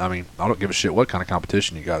nothing. I mean, I don't give a shit what kind of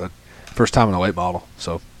competition you got. First time in a late model.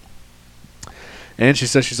 So, and she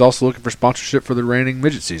says she's also looking for sponsorship for the reigning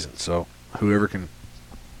midget season. So whoever can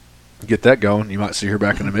get that going, you might see her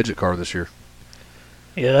back in a midget car this year.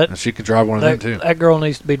 Yeah, and she can drive one of them too. That girl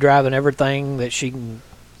needs to be driving everything that she can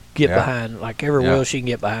get behind, like every wheel she can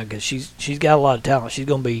get behind, because she's got a lot of talent. She's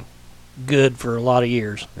going to be good for a lot of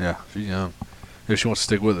years. Yeah, she's young. If she wants to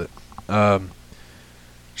stick with it.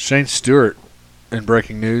 Shane Stewart, in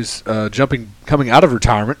breaking news, coming out of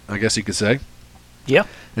retirement, I guess you could say. Yeah.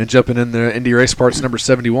 And jumping in the Indy Race Parts number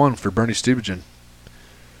 71 for Bernie Stubigen.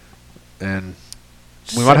 And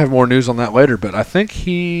we might have more news on that later, but I think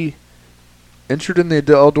he entered in the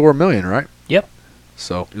Eldora Million, right? Yep.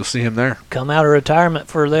 So you'll see him there. Come out of retirement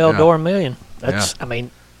for the Eldora Million. That's, I mean,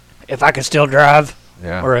 if I could still drive,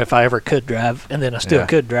 or if I ever could drive, and then I still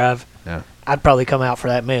could drive, I'd probably come out for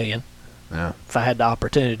that million. Yeah. If I had the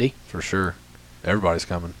opportunity. For sure. Everybody's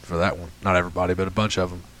coming for that one. Not everybody, but a bunch of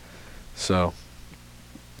them. So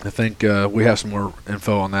I think we have some more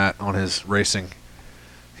info on that, on his racing.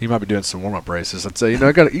 He might be doing some warm-up races. I'd say, you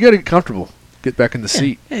got to get comfortable. Get back in the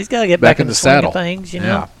seat. Yeah, he's got to get back in the saddle. Things,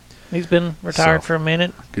 Yeah. He's been retired for a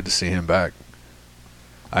minute. Good to see him back.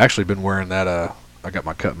 I actually been wearing that I got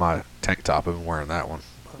my tank top. I've been wearing that one.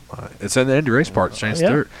 It's in the Indy Race Park. Shane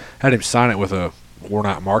Stewart had him sign it with a worn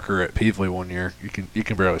out marker at Peevely one year. You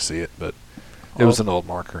can barely see it, but it was an old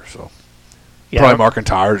marker. So probably marking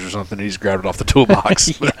tires or something. He just grabbed it off the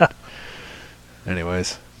toolbox. Yeah.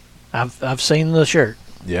 Anyways, I've seen the shirt.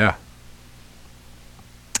 Yeah.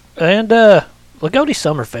 And Lagodi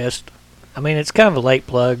Summerfest. I mean, it's kind of a late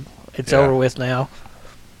plug. It's over with now.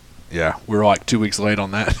 Yeah, we were like 2 weeks late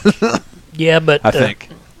on that. Yeah, but I think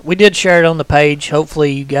we did share it on the page.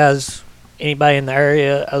 Hopefully, you guys, anybody in the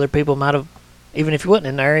area, other people might have, even if you wasn't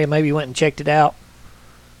in the area, maybe you went and checked it out.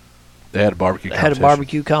 They had a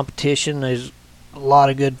barbecue competition. There's a lot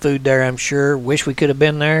of good food there, I'm sure. Wish we could have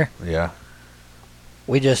been there. Yeah.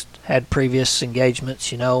 We just had previous engagements,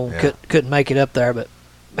 couldn't make it up there, but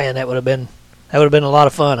man, that would have been a lot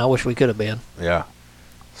of fun. I wish we could have been. Yeah.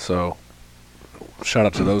 So, shout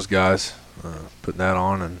out to those guys putting that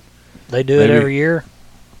on, and they do it every year.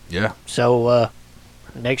 Yeah. So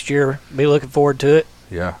next year, be looking forward to it.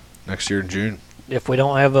 Yeah, next year in June. If we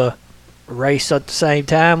don't have a race at the same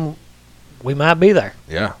time, we might be there.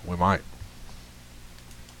 Yeah, we might.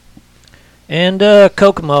 And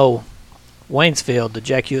Kokomo, Waynesfield, the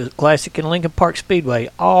Jack Hewlett Classic, and Lincoln Park Speedway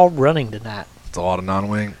all running tonight. It's a lot of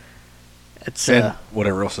non-wing. It's and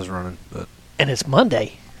whatever else is running, but and it's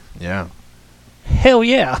Monday. Yeah. Hell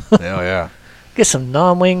yeah. Hell yeah. Get some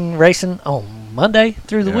non-wing racing on Monday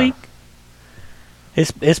through the week.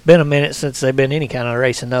 It's been a minute since they've been any kind of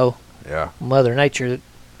racing though. Yeah. Mother Nature,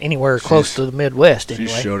 anywhere close to the Midwest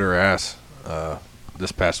anyway. She showed her ass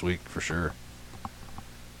this past week for sure.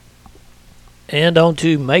 And on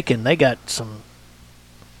to Macon, they got some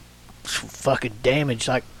fucking damage,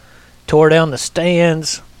 like tore down the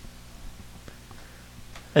stands.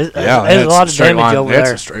 There's a lot of damage over there. They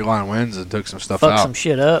had some straight line wins and took some stuff out. Fucked some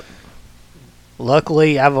shit up.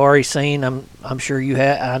 Luckily, I've already seen. I'm sure you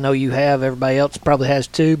have. I know you have. Everybody else probably has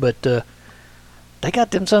too. But they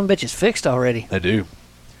got them some bitches fixed already. They do.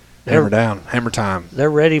 Hammer time. They're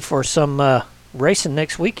ready for some racing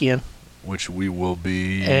next weekend, which we will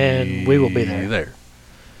be. And we will be there.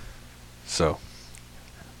 So,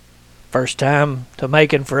 first time to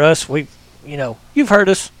Macon for us. You've heard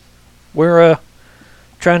us. We're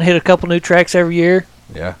trying to hit a couple new tracks every year.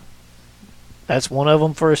 Yeah. That's one of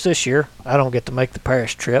them for us this year. I don't get to make the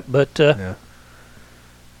Paris trip, but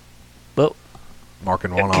but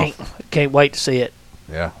marking one off. Can't wait to see it.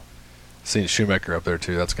 Yeah. Seeing Shoemaker up there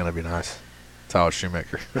too. That's gonna be nice. Tyler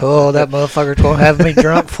Shoemaker. Oh, that motherfucker's gonna have me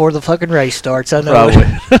drunk before the fucking race starts. I know.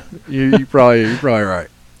 Probably. you're probably right.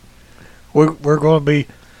 We're going to be.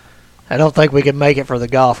 I don't think we can make it for the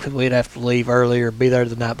golf because we'd have to leave early or be there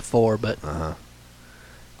the night before. But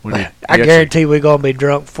I guarantee we're going to be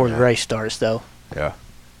drunk before the race starts, though. Yeah,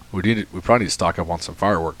 we probably need to stock up on some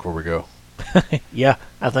firework before we go. Yeah,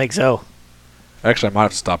 I think so. Actually, I might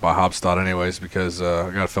have to stop by Hobstadt anyways because I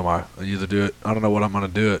got to fill my. Either do it. I don't know what I'm going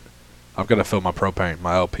to do it. I've got to fill my propane,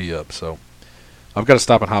 my LP up, so I've got to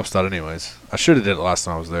stop in Hobstadt anyways. I should have did it last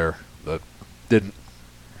time I was there, but didn't.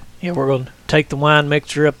 Yeah, we're going to take the wine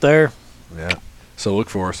mixer up there. Yeah, so look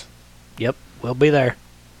for us. Yep, we'll be there.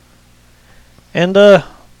 And the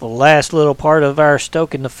last little part of our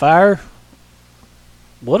Stoking the Fire,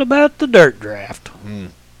 what about the dirt draft?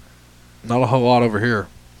 Not a whole lot over here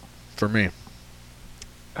for me.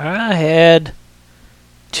 I had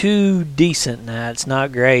 2 decent nights,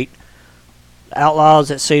 not great. Outlaws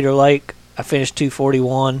at Cedar Lake, I finished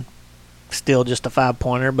 241. Still just a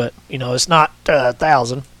 5-pointer, but, it's not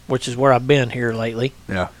 1,000, which is where I've been here lately.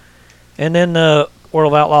 Yeah. And then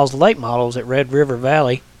World of Outlaws late models at Red River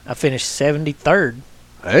Valley, I finished 73rd.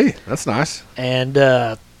 Hey, that's nice. And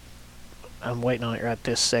I'm waiting on it right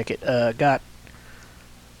this second. Got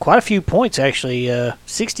quite a few points, actually,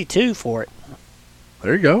 62 for it.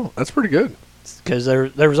 There you go. That's pretty good. Because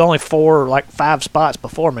there was only 5 spots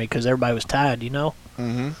before me because everybody was tied,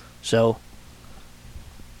 Mm-hmm. So,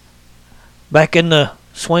 back in the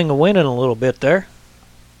swing of winning a little bit there.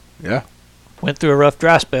 Yeah. Went through a rough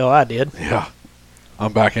dry spell, I did. Yeah.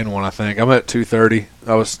 I'm back in one, I think. I'm at 230.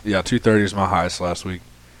 230 is my highest last week.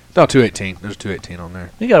 No, 218. There's 218 on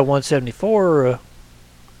there. You got a 174.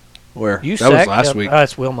 Where? USAC? That was last week.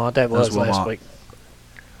 That's Wilmot. That was Wilmot. last week.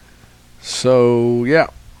 So, yeah.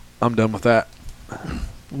 I'm done with that.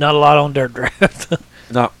 Not a lot on dirt draft.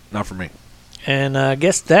 Not for me. And I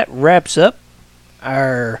guess that wraps up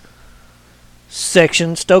our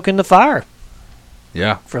section Stoking the Fire.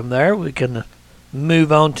 Yeah. From there, we can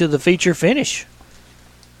move on to the feature finish.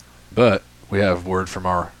 But we have word from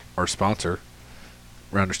our sponsor,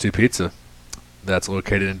 Rounders 2 Pizza, that's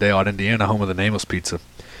located in Daylight, Indiana, home of the Nameless Pizza.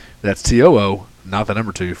 That's TOO, not the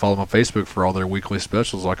number 2. Follow them on Facebook for all their weekly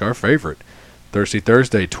specials like our favorite.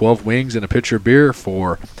 Thursday, 12 wings and a pitcher of beer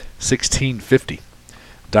for $16.50.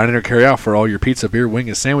 Dine in or carry out for all your pizza, beer, wing,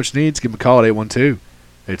 and sandwich needs. Give them a call at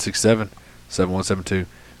 812-867-7172.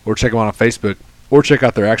 Or check them out on Facebook. Or check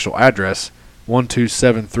out their actual address,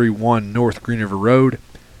 12731 North Green River Road,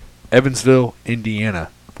 Evansville, Indiana,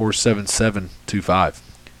 47725.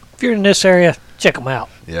 If you're in this area, check them out.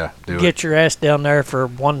 Yeah, do it. Get your ass down there for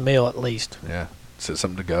one meal at least. Yeah, set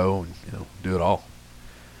something to go and do it all.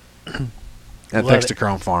 And Love thanks it. to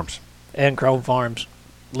Chrome Farms. And Chrome Farms.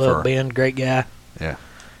 Love Ben, great guy. Yeah.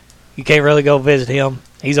 You can't really go visit him.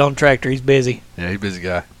 He's on tractor. He's busy. Yeah, he's a busy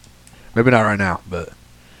guy. Maybe not right now, but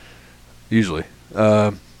usually.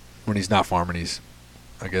 When he's not farming, he's,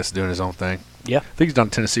 I guess, doing his own thing. Yeah. I think he's down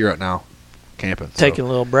in Tennessee right now, camping. Taking a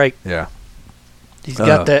little break. Yeah. He's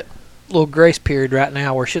got that little grace period right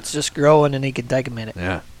now where shit's just growing and he can take a minute.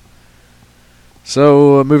 Yeah.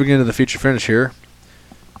 So, moving into the feature finish here,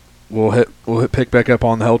 we'll pick back up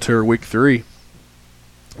on the Hell Tour Week 3,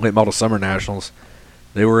 Late Model Summer Nationals.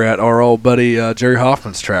 They were at our old buddy Jerry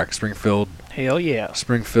Hoffman's track, Springfield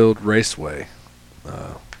Raceway,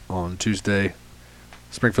 on Tuesday,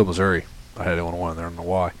 Springfield, Missouri. I had Illinois in there, I don't know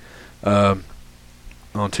why.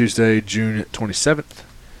 On Tuesday, June 27th.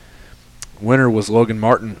 Winner was Logan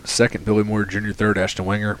Martin, second Billy Moore Jr., third Ashton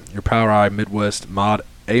Winger. Your POWERi Midwest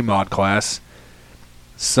A mod class,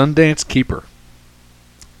 Sundance Keeper.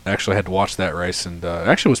 Actually had to watch that race, and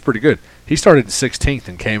actually was pretty good. He started 16th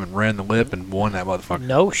and came and ran the lip and won that motherfucker.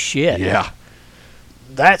 No shit. Yeah.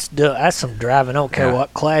 That's some driving. I don't care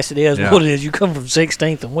what class it is, what it is. You come from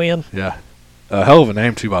 16th and win. Yeah. A hell of a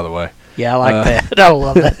name, too, by the way. Yeah, I like that. I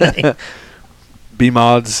love that name.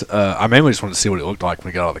 B-Mods, I mainly just wanted to see what it looked like when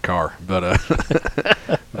we got out of the car.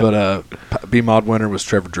 But B-Mod winner was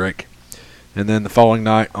Trevor Drake. And then the following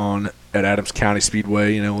night at Adams County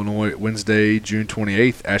Speedway in Illinois, Wednesday, June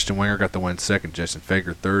 28th, Ashton Winger got the win second, Jason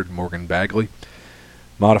Fager third, Morgan Bagley.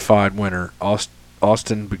 Modified winner,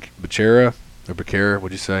 Austin Becerra,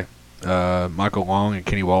 what'd you say? Michael Long and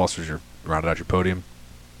Kenny Wallace rounded out your podium.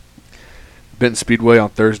 Benton Speedway on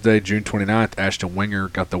Thursday, June 29th, Ashton Winger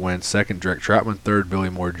got the win second, Drake Troutman third, Billy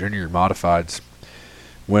Moore Jr. Modifieds.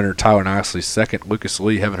 Winner, Tyler Nicely second, Lucas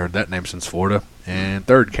Lee, haven't heard that name since Florida, and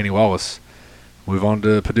third, Kenny Wallace. Move on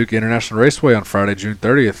to Paducah International Raceway on Friday, June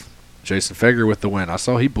 30th. Jason Fager with the win. I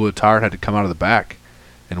saw he blew a tire and had to come out of the back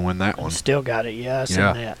and win that one. Still got it, yeah. I seen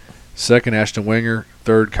that. Second, Ashton Winger.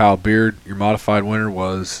 Third, Kyle Beard. Your modified winner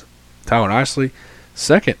was Tyler Nicely.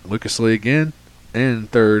 Second, Lucas Lee again. And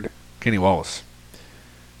third, Kenny Wallace.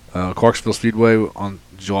 Clarksville Speedway on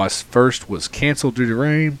July 1st was canceled due to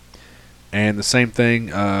rain. And the same thing,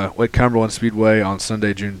 Lake Cumberland Speedway on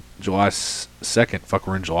Sunday, July 2nd. Fuck,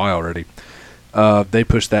 we're in July already. They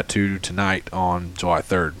pushed that to tonight on July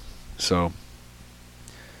 3rd. So,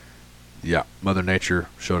 yeah, Mother Nature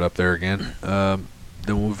showed up there again. Then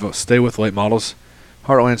we'll stay with late models.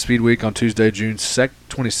 Heartland Speed Week on Tuesday, June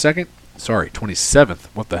 27th.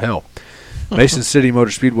 What the hell? Mason City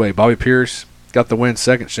Motor Speedway. Bobby Pierce got the win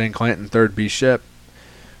second. Shane Clanton third. B. Shep.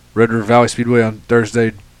 Red River Valley Speedway on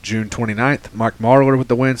Thursday, June 29th. Mike Marler with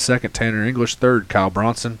the win second. Tanner English third. Kyle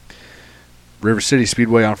Bronson. River City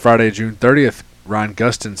Speedway on Friday, June 30th. Ryan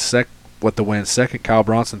Gustin with the win second. Kyle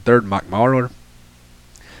Bronson third. Mike Marler.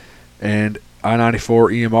 And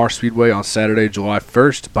I-94 EMR Speedway on Saturday, July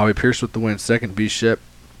 1st. Bobby Pierce with the win second. B. Shep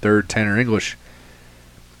third. Tanner English.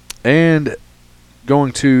 And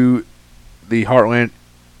going to the Heartland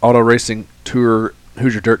Auto Racing Tour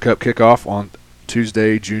Hoosier Dirt Cup kickoff on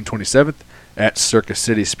Tuesday, June 27th at Circus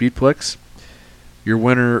City Speedplex. Your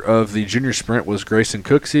winner of the junior sprint was Grayson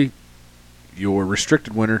Cooksey. Your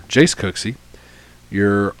restricted winner, Jace Cooksey.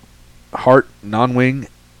 Your Hart non-wing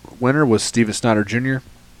winner was Steven Snyder Jr.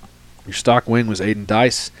 Your stock wing was Aiden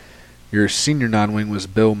Dice. Your senior non-wing was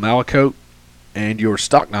Bill Malacote. And your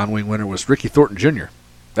stock non-wing winner was Ricky Thornton Jr.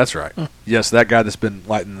 That's right. Yes, that guy that's been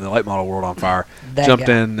lighting the late model world on fire. Jumped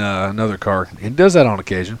in another car. He does that on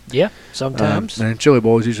occasion. Yeah, sometimes. And Chili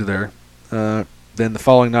Boy is usually there. Then the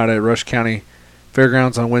following night at Rush County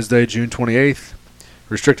Fairgrounds on Wednesday, June 28th.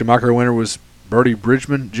 Restricted micro winner was Bertie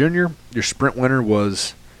Bridgman Jr. Your sprint winner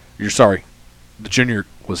was... the junior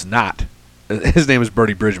was not. His name is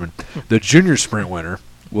Bertie Bridgman. The junior sprint winner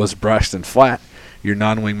was Braxton Flatt. Your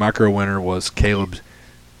non-wing micro winner was Caleb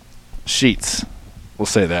Sheets. We'll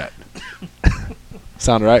say that.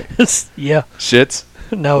 Sound right? Yeah. Shits?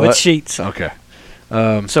 No, what? It's Sheets. Okay.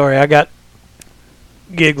 Sorry, I got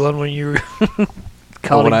giggling when you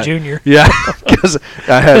called him Junior. Yeah, because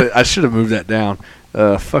I should have moved that down.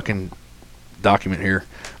 Fucking document here.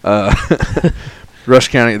 Rush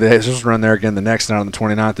County, they just run there again the next night on the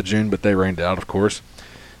 29th of June, but they rained out, of course.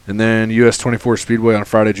 And then US 24 Speedway on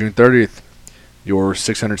Friday, June 30th. Your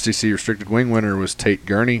 600cc restricted wing winner was Tate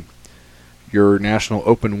Gurney. Your National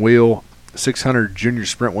Open Wheel 600 Junior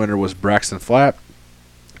Sprint winner was Braxton Flapp.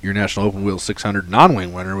 Your National Open Wheel 600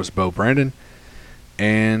 non-wing winner was Bo Brandon.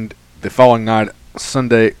 And the following night,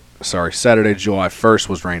 Saturday, July 1st,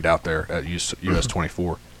 was rained out there at US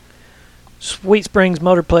 24. Sweet Springs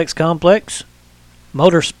Motorsports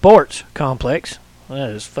Complex. That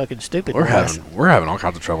is fucking stupid. We're having all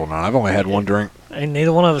kinds of trouble now. I've only had one drink. And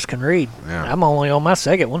neither one of us can read. Yeah. I'm only on my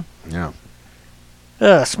second one. Yeah.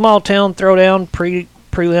 Small Town Throwdown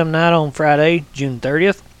prelim night on Friday, June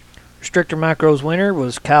 30th. Restrictor Micros winner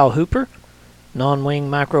was Kyle Hooper. Non-wing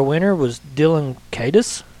micro winner was Dylan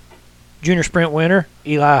Cadis. Junior Sprint winner,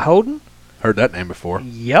 Eli Holden. Heard that name before.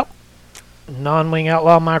 Yep. Non-wing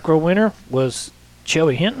outlaw micro winner was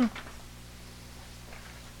Shelby Hinton.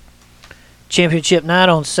 Championship night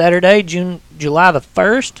on Saturday, July the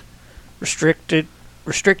 1st.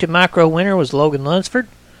 Restricted micro winner was Logan Lunsford.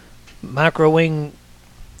 Non-wing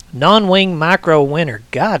micro winner,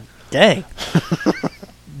 god dang,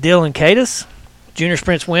 Dylan Cadis. Junior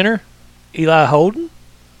Sprints winner, Eli Holden.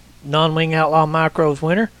 Non-wing outlaw micros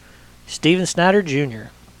winner, Steven Snyder Jr.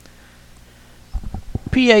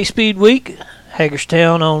 PA Speedweek,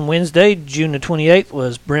 Hagerstown on Wednesday, June the 28th,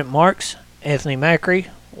 was Brent Marks, Anthony Macri,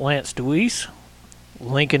 Lance DeWeese.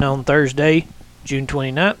 Lincoln on Thursday, June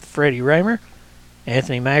 29th, Freddie Raymer,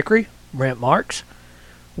 Anthony Macri, Brent Marks.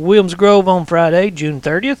 Williams Grove on Friday, June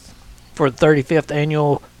 30th, for the 35th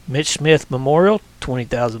annual Mitch Smith Memorial,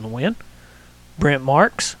 $20,000 to win. Brent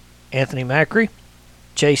Marks, Anthony Macri,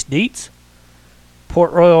 Chase Dietz.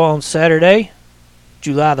 Port Royal on Saturday,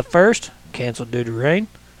 July the 1st, canceled due to rain.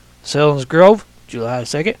 Selins Grove, July the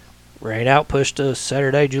 2nd, rain out pushed to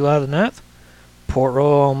Saturday, July the 9th. Port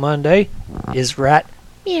Royal on Monday is right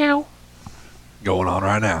meow Going on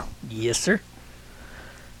right now. Yes, sir.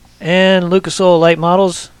 And Lucas Oil Late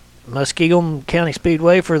Models, Muskingum County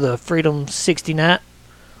Speedway for the Freedom 60 night.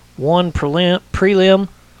 One prelim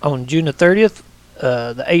on June the 30th.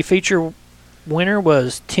 The A feature winner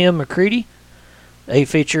was Tim McCready. A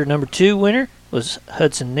feature number 2 winner was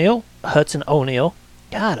Hudson O'Neill.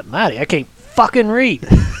 God almighty, I can't fucking read.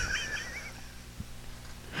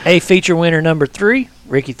 A feature winner number 3,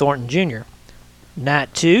 Ricky Thornton Jr.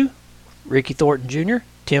 Night 2, Ricky Thornton Jr.,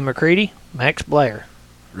 Tim McCready, Max Blair.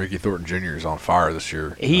 Ricky Thornton Jr. is on fire this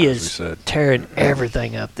year. He is tearing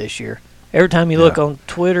everything up this year. Every time you look on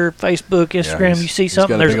Twitter, Facebook, Instagram, you see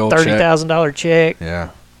something, there's a $30,000 check. Yeah.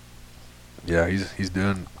 Yeah, he's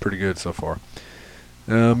doing pretty good so far.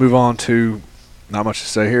 Move on to, not much to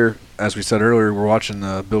say here. As we said earlier, we're watching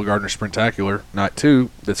the Bill Gardner Sprintacular, Night 2,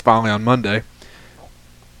 that's finally on Monday.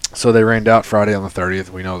 So they rained out Friday on the 30th.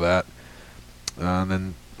 We know that. And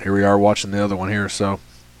then here we are watching the other one here. So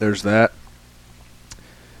there's that.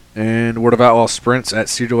 And Word of Outlaw Sprints at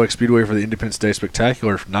Cedar Lake Speedway for the Independence Day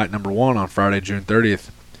Spectacular, night number 1 on Friday, June 30th.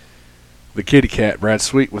 The Kitty Cat, Brad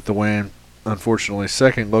Sweet with the win. Unfortunately,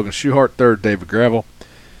 second, Logan Schuhart. Third, David Gravel.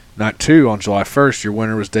 Night 2 on July 1st, your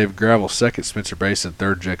winner was David Gravel. Second, Spencer Basin.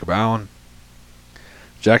 Third, Jacob Allen.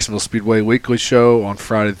 Jacksonville Speedway Weekly Show on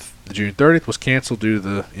Friday, June 30th was canceled due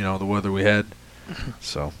to the weather we had.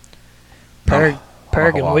 So,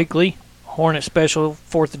 Paragon Weekly, Hornet Special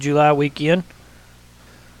 4th of July weekend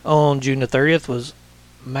on June the 30th was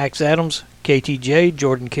Max Adams, KTJ,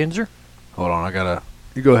 Jordan Kinzer. Hold on,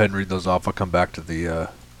 you go ahead and read those off. I'll come back to the,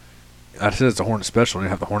 I said it's a Hornet Special. I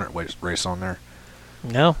didn't have the Hornet race on there.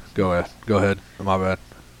 No. Go ahead. My bad.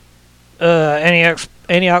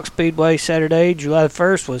 Antioch Speedway Saturday, July the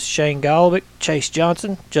 1st was Shane Golovic, Chase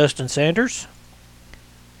Johnson, Justin Sanders.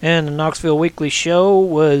 And the Knoxville Weekly Show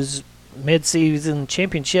was mid-season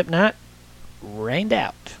championship night, rained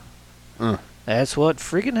out. That's what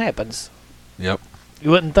freaking happens. Yep.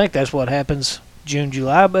 You wouldn't think that's what happens June,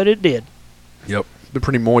 July, but it did. Yep. Been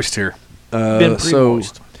pretty moist here.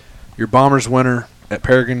 Moist. Your Bombers winner at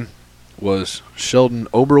Paragon was Sheldon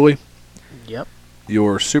Oberle. Yep.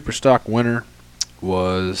 Your Superstock winner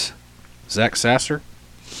was Zach Sasser.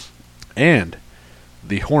 And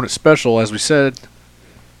the Hornet Special, as we said,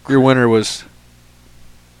 your winner was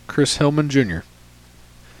Chris Hillman Jr.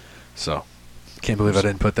 So, can't believe I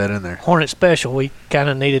didn't put that in there. Hornet Special, we kind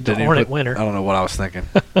of needed the Hornet winner. I don't know what I was thinking.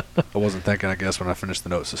 I wasn't thinking, I guess, when I finished the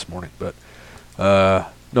notes this morning. But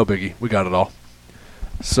no biggie. We got it all.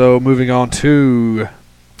 So, moving on to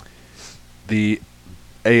the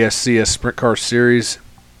ASCS Sprint Car Series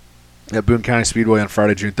at Boone County Speedway on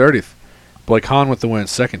Friday, June 30th. Blake Hahn with the win.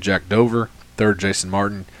 Second, Jack Dover. Third, Jason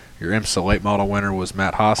Martin. Your IMSA late model winner was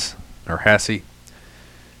Matt Hasse.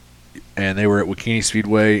 and they were at Waukegan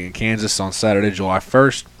Speedway in Kansas on Saturday, July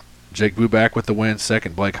 1st. Jake Buback with the win,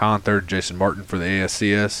 second Blake Hahn, third Jason Martin for the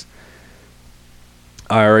ASCS.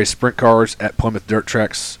 IRA Sprint Cars at Plymouth Dirt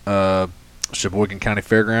Tracks, Sheboygan County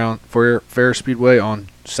Fair Speedway on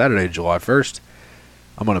Saturday, July 1st.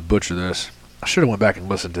 I'm going to butcher this. I should have went back and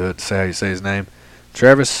listened to it to say how you say his name.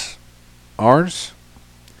 Travis Arns.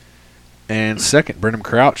 And second, Brendan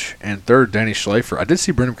Crouch. And third, Danny Schlafer. I did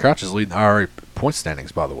see Brendan Crouch is leading the IRA point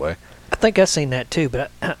standings, by the way. I think I've seen that too,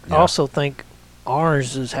 but I also think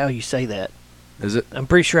ours is how you say that. Is it? I'm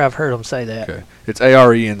pretty sure I've heard him say that. Okay. It's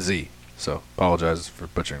Arenz. So apologize for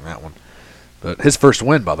butchering that one. But his first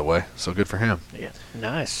win, by the way. So good for him. Yeah,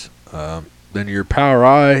 nice. Then your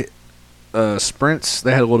POWERi sprints,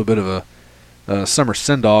 they had a little bit of a summer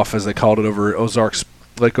send-off, as they called it, over at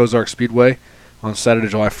Lake Ozark Speedway on Saturday,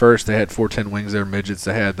 July 1st. They had 410 wings there, midgets.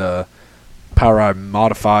 They had POWERi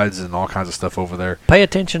modifieds and all kinds of stuff over there. Pay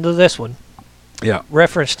attention to this one. Yeah.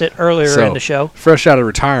 Referenced it earlier in the show. Fresh out of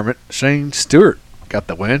retirement, Shane Stewart got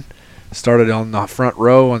the win. Started on the front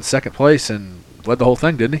row on second place and led the whole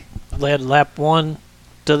thing, didn't he? Led lap 1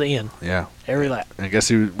 to the end. Yeah. Every lap. And I guess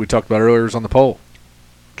we talked about earlier was on the pole.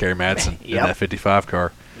 Kerry Madsen in Yep. that 55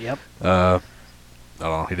 car. Yep. I don't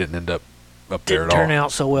know. He didn't end up there at Didn't all. turn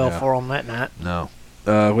out so well for him that night. No.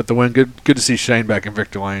 With the win, good to see Shane back in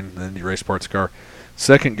Victor Lane in the race parts car.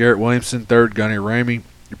 Second, Garrett Williamson. Third, Gunny Ramey.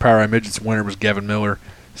 Your POWERi Midgets winner was Gavin Miller.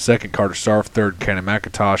 Second, Carter Starf. Third, Cannon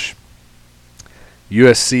McIntosh.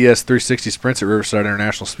 USCS 360 Sprints at Riverside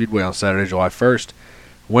International Speedway on Saturday, July 1st.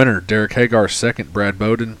 Winner, Derek Hagar. Second, Brad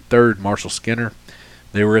Bowden. Third, Marshall Skinner.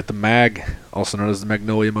 They were at the MAG, also known as the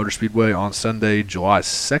Magnolia Motor Speedway, on Sunday, July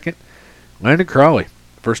 2nd. Landon Crawley,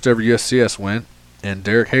 first ever USCS win. And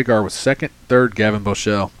Derek Hagar was second. Third, Gavin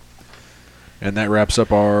Boschel. And that wraps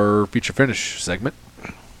up our feature finish segment.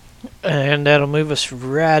 And that'll move us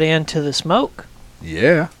right into the smoke.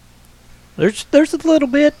 Yeah. There's a little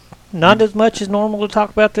bit, not as much as normal to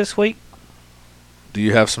talk about this week. Do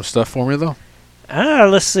you have some stuff for me, though?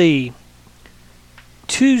 Let's see.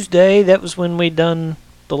 Tuesday, that was when we done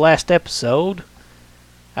the last episode.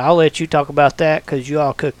 I'll let you talk about that because you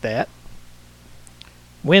all cooked that.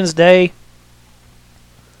 Wednesday,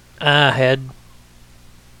 I had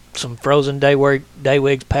some frozen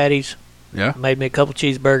Daywigs patties. Yeah. Made me a couple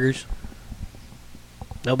cheeseburgers.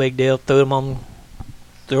 No big deal. Threw them on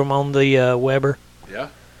the Weber. Yeah.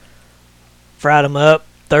 Fried them up.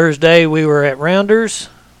 Thursday, we were at Rounders.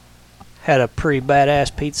 Had a pretty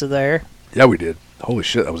badass pizza there. Yeah, we did. Holy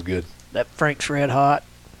shit, that was good. That Frank's Red Hot.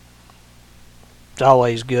 It's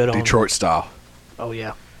always good on Detroit style. Oh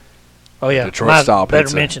yeah. Oh yeah. Detroit style better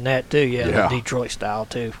pizza. mention that too. Yeah, Yeah. The Detroit style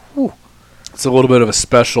too. Whew. It's a little bit of a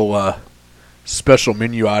special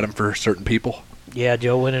menu item for certain people. Yeah,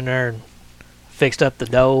 Joe went in there and fixed up the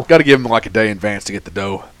dough. Got to give them like a day in advance to get the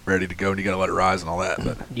dough ready to go, and you got to let it rise and all that.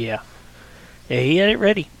 But Yeah, he had it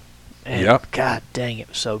ready. And Yep. God dang, it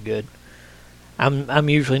was so good. I'm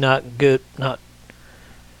usually not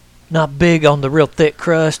big on the real thick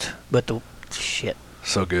crust, but the shit,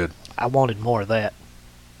 so good. I wanted more of that.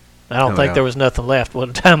 I don't Oh, think yeah. there was nothing left by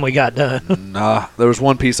the time we got done. Nah, there was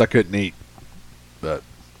one piece I couldn't eat, but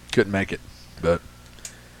couldn't make it. But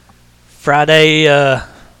Friday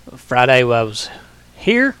I was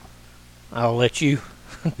here. I'll let you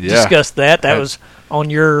yeah, discuss that. That was on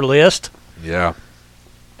your list. yeah,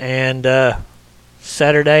 And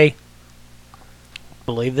Saturday,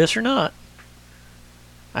 believe this or not,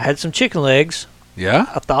 I had some chicken legs. yeah.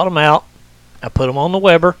 I thawed them out. I put them on the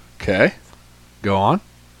Weber, Okay, go on.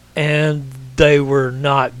 and they were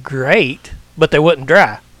not great, but they wouldn't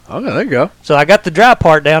dry. Okay, there you go. So I got the dry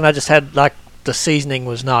part down. I just had the seasoning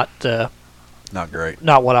was not Not great.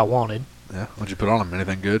 not what I wanted. Yeah. What'd you put on them?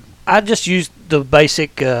 Anything good? I just used the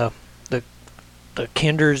basic the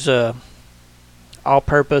Kinder's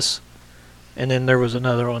all-purpose, and then there was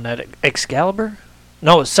another one, that Excalibur.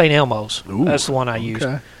 No, it's St. Elmo's. Ooh, That's the one I used,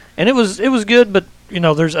 okay. and it was good. But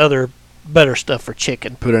there's other better stuff for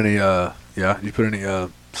chicken. Put any you put any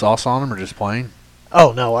sauce on them or just plain?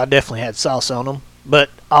 Oh no, I definitely had sauce on them, but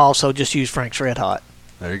I also just used Frank's Red Hot.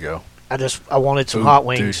 There you go. I wanted some Ooh, hot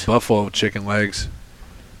wings. Dude, buffalo chicken legs.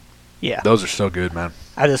 Yeah, Those are so good, man.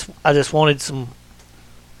 I just wanted some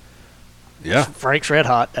Yeah. Frank's Red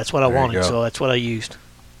Hot. That's what I There you wanted, go. so that's what I used.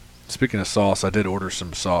 Speaking of sauce, I did order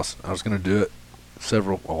some sauce. I was going to do it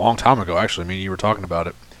a long time ago, actually. I mean, you were talking about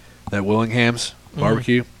it. That Willingham's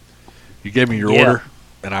barbecue. You gave me your Yeah. order,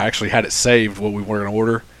 and I actually had it saved what we were going to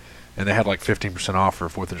order, and they had like 15% off for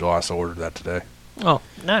 4th of July, so I ordered that today. Oh,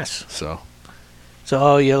 nice. So, So I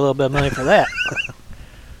owe you a little bit of money for that.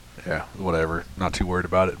 yeah, whatever. Not too worried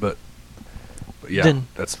about it, but But yeah, Then-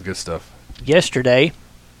 that's some good stuff. Yesterday,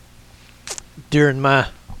 during my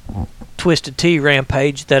Twisted Tea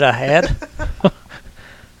rampage that I had,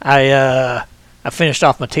 I finished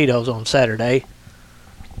off my Tito's on Saturday.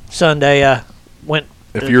 Sunday, I went.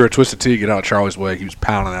 If you're a Twisted Tea, get out of Charlie's way. He was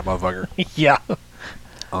pounding that motherfucker Yeah,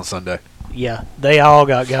 on Sunday. yeah, they all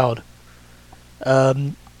got gone.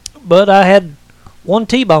 But I had one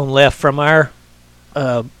T-bone left from our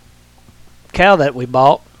cow that we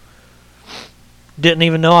bought. Didn't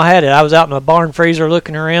even know I had it. I was out in my barn freezer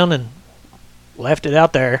looking around and left it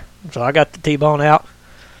out there. So I got the T-bone out,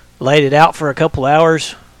 laid it out for a couple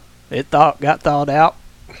hours. It got thawed out,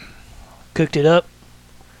 cooked it up.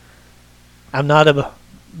 I'm not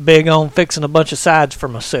big on fixing a bunch of sides for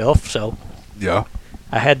myself, so Yeah.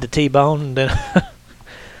 I had the T-bone, and then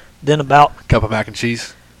then about Cup of mac and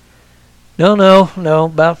cheese. no,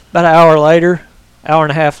 about an hour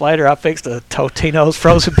and a half later, I fixed a Totino's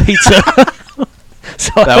frozen pizza.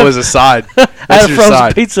 So That was a side. I That's had a your frozen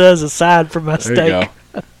side. pizza as a side for my There steak.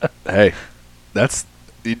 you go. Hey, that's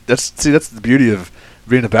the beauty of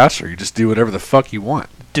being a bachelor. You just do whatever the fuck you want.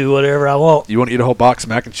 Do whatever I want. You want to eat a whole box of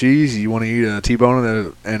mac and cheese? You want to eat a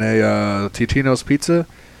T-bone and a Totino's pizza?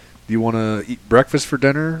 You want to eat breakfast for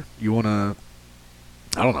dinner? You want to,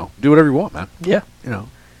 I don't know, do whatever you want, man. Yeah, You know,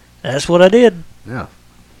 that's what I did. yeah.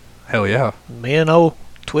 Hell yeah. Me and old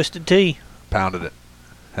Twisted Tea. Pounded it.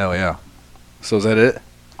 Hell yeah. So is that it?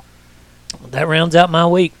 That rounds out my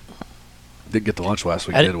week. Didn't get the lunch last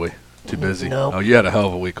week, I did we? Too busy. No. Oh, you had a hell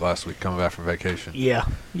of a week last week coming back from vacation. Yeah,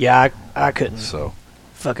 I couldn't So,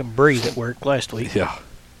 fucking breathe at work last week. yeah.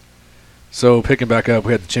 So picking back up,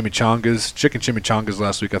 we had the chimichangas, chicken chimichangas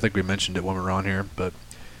last week. I think we mentioned it when we were on here, but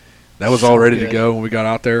that was all So ready good. to go when we got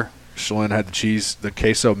out there. Shalyn had the cheese, the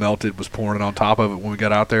queso melted, was pouring it on top of it when we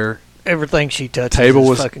got out there. Everything she touches Table is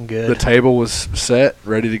was fucking good. The table was set,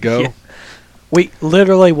 ready to go. Yeah. We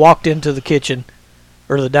literally walked into the kitchen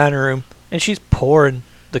or the dining room, and she's pouring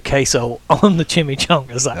the queso on the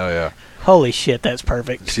chimichangas. Like, Oh yeah. holy shit, that's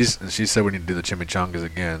perfect. She said we need to do the chimichangas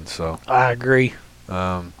again, so I agree.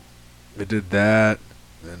 we did that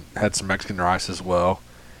and had some Mexican rice as well.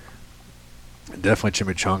 And definitely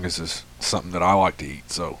chimichangas is something that I like to eat,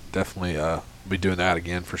 so definitely be doing that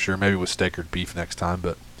again for sure. Maybe with steak or beef next time,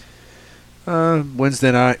 but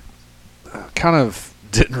Wednesday night kind of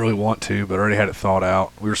didn't really want to, but already had it thawed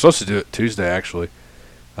out. We were supposed to do it Tuesday actually.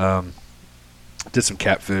 Did some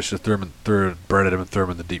catfish, just breaded them and threw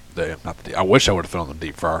them in the deep. I wish I would have thrown them in the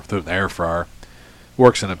deep fryer. Threw them in the air fryer.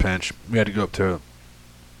 Works in a pinch. We had to go up to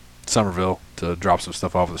Somerville to drop some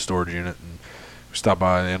stuff off at the storage unit, and we stopped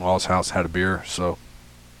by the in-laws' house, had a beer, so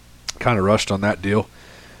kind of rushed on that deal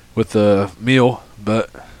with the meal. But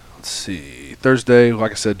let's see, Thursday,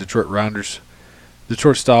 like I said,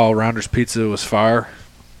 Detroit-style Rounders pizza was fire.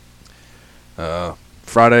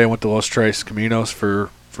 Friday, I went to Los Tres Caminos for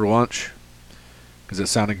lunch because it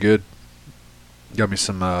sounded good. Got me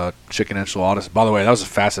some chicken enchiladas. By the way, that was the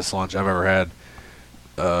fastest lunch I've ever had,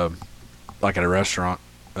 like at a restaurant.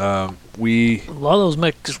 A lot of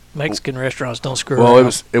those Mexican restaurants don't screw Well,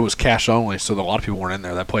 around. it was cash only, so a lot of people weren't in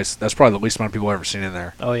there. That place, that's probably the least amount of people I've ever seen in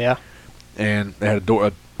there. Oh, yeah? And they had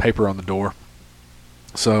a paper on the door.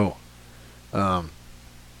 So, got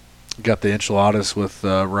the enchiladas with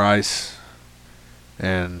rice,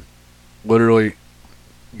 and literally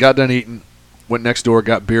got done eating, went next door,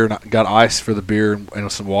 got beer, got ice for the beer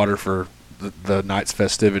and some water for the night's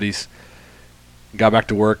festivities. Got back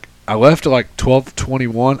to work. I left at like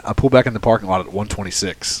 12:21. I pulled back in the parking lot at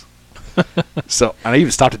 1:26. So I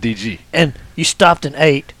even stopped at DG. And you stopped and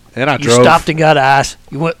ate. And I You drove. stopped and got ice.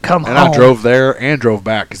 You went home. I drove there and drove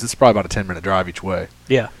back because it's probably about a 10-minute drive each way.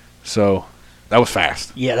 Yeah. So that was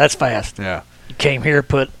fast. Yeah, that's fast. Yeah. You came here,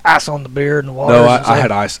 put ice on the beer and the water. No, I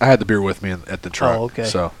had ice. I had the beer with me at the truck. Oh, okay.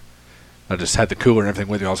 So I just had the cooler and everything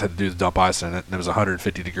with me. All I had to do was dump ice in it, and it was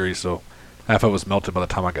 150 degrees, so half of it was melted by the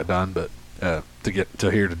time I got done. But to get to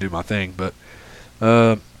here to do my thing, but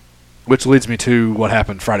which leads me to what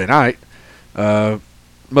happened Friday night.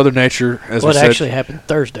 Mother Nature, as we said, actually happened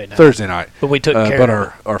Thursday night. Thursday night. But we took care but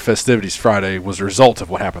of our festivities Friday was a result of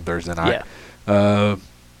what happened Thursday night. Yeah.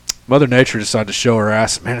 Mother Nature decided to show her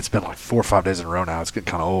ass. Man, it's been like 4 or 5 days in a row now. It's getting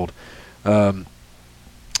kind of old.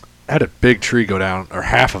 Had a big tree go down, or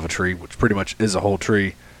half of a tree, which pretty much is a whole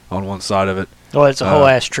tree on one side of it. Oh, it's a whole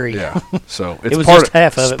ass tree. Yeah. So it's It was part just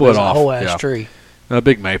half of it, but split it's a off. whole ass Yeah. tree. A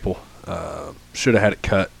big maple. Should have had it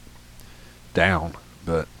cut down,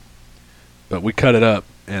 but we cut it up,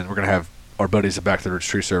 and we're gonna have our buddies at Back to the Roots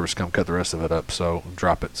Tree Service come cut the rest of it up, so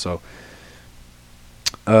drop it. So,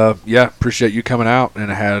 yeah, appreciate you coming out,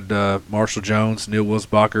 and I had Marshall Jones, Neil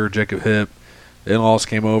Wilsbacher, Jacob Hipp, in-laws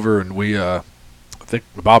came over, and we think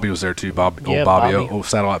Bobby was there too. Old Bobby. Old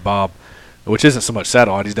Satellite Bob, which isn't so much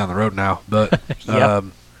Satellite. He's down the road now. But Yep.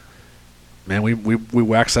 man, we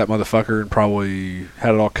waxed that motherfucker and probably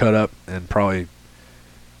had it all cut up in probably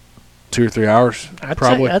 2 or 3 hours.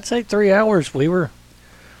 I'd say 3 hours.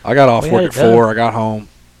 I got off we work had at it done. 4. I got home,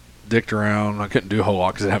 dicked around. I couldn't do a whole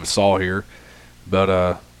lot because I didn't have a saw here.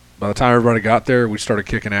 But by the time everybody got there, we started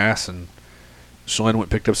kicking ass. And Shalyn went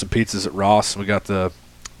and picked up some pizzas at Ross. We got the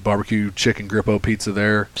barbecue chicken grippo pizza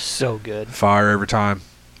there. So good. Fire every time.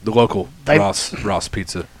 The local Ross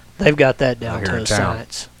pizza. They've got that down Here to in a town.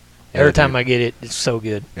 science. Yeah, Every they time do. I get it, it's so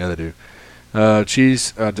good. Yeah, they do.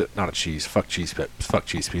 Cheese, not a cheese. Fuck cheese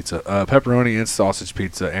pizza. Pepperoni and sausage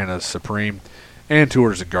pizza and a supreme, and 2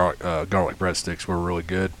 orders of garlic breadsticks were really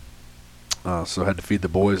good. So I had to feed the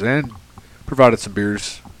boys and provided some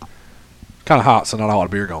beers. Kind of hot, so not a lot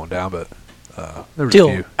of beer going down, but there was a Till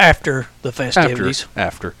few. after the festivities.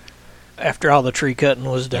 After. All the tree cutting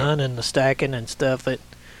was done and the stacking and stuff,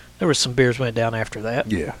 there was some beers went down after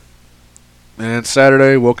that. Yeah. And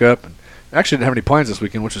Saturday, woke up and actually didn't have any plans this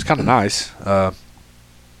weekend, which was kind of nice. I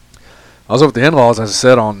was over at the in-laws, as I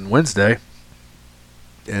said, on Wednesday,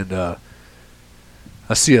 and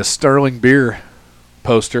I see a Sterling beer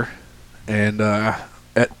poster, and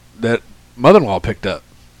that mother-in-law picked up.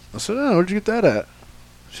 I said, "Oh, where'd you get that at?"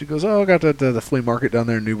 She goes, "Oh, I got that at the flea market down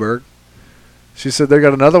there in Newburgh." She said, "They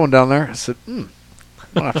got another one down there." I said,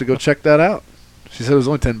 I'll have to go check that out. She said it was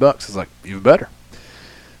only $10. I was like, even better.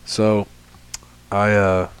 So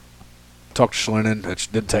I talked to Shalyn, it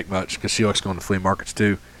didn't take much because she likes going to flea markets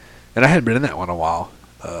too. And I hadn't been in that one in a while.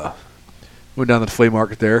 Went down to the flea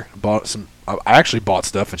market there, bought some. I actually bought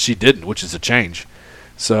stuff, and she didn't, which is a change.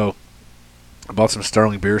 So I bought some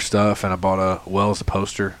Sterling beer stuff, and I bought a Wells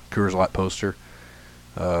poster, Coors Light poster.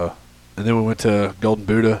 And then we went to Golden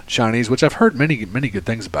Buddha Chinese, which I've heard many good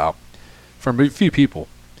things about from a few people.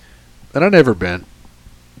 And I've never been.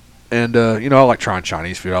 And, I like trying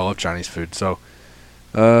Chinese food. I love Chinese food. So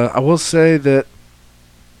I will say that,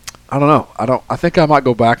 I don't know. I think I might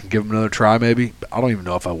go back and give them another try maybe. But I don't even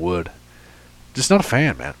know if I would. Just not a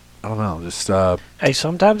fan, man. I don't know. Just Hey,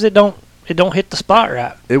 sometimes it don't hit the spot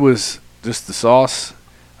right. it was just the sauce.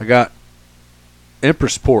 I got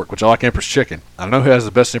Empress pork, which I like Empress chicken. I know who has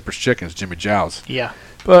the best Empress chicken is Jimmy Jow's. Yeah.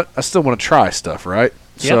 But I still want to try stuff, right?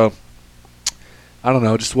 Yep. So, I don't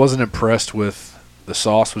know. Just wasn't impressed with the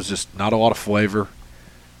sauce. Was just not a lot of flavor.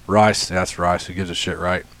 Rice, that's rice. Who gives a shit,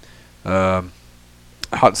 right? Hot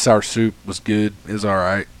and sour soup was good. It was all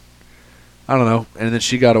right. I don't know. And then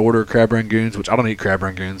she got to order crab rangoons, which I don't eat crab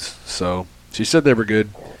rangoons. So, she said they were good.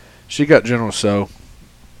 She got General So,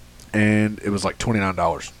 and it was like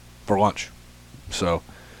 $29 for lunch. So,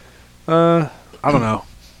 I don't know.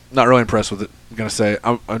 Not really impressed with it. I'm gonna say,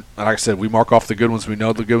 like I said, we mark off the good ones. We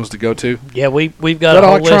know the good ones to go to. Yeah, we've got But a I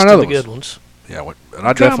whole like trying list of other the good ones. Yeah, and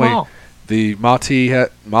I Try 'em definitely all. the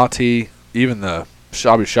Mati, even the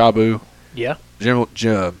Shabu Shabu, Yeah.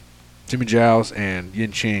 Jimmy Jow's, and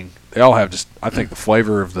Yin Ching. They all have just, I think, the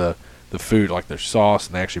flavor of the food, like their sauce,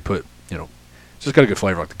 and they actually put, it's just got a good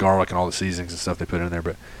flavor, like the garlic and all the seasonings and stuff they put in there.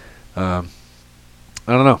 But I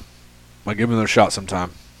don't know. Might give them another shot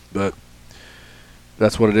sometime, but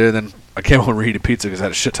that's what it is. Then I came home and reheated pizza because I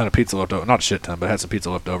had a shit ton of pizza left over. Not a shit ton, but I had some pizza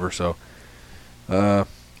left over. So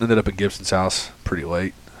ended up at Gibson's house pretty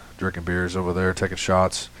late, drinking beers over there, taking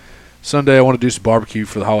shots. Sunday I want to do some barbecue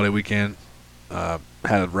for the holiday weekend. Had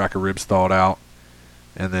a rack of ribs thawed out,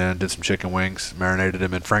 and then did some chicken wings, marinated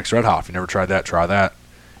them in Frank's Red Hot. If you never tried that, try that.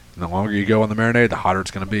 And the longer you go on the marinade, the hotter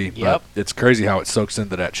it's going to be. Yep. But it's crazy how it soaks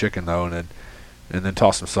into that chicken, though, and then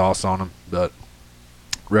toss some sauce on them. But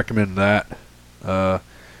recommend that. And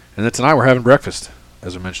then tonight we're having breakfast,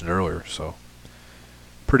 as I mentioned earlier. So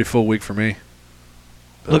pretty full week for me.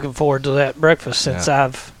 But Looking forward to that breakfast since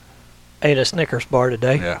I've ate a Snickers bar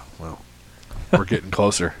today. yeah, well, we're getting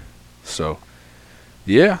closer. So,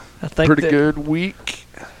 yeah, I think pretty that good week.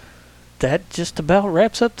 That just about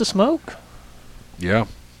wraps up the smoke. Yeah.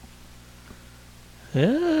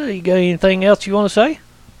 Yeah, you got anything else you want to say?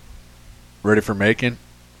 Ready for making.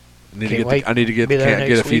 I need Can't wait. to get Be there get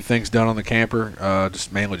a next few week. things done on the camper.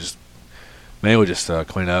 Mainly just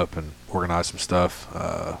clean up and organize some stuff.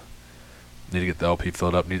 Need to get the LP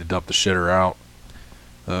filled up. Need to dump the shitter out.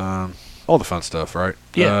 All the fun stuff, right?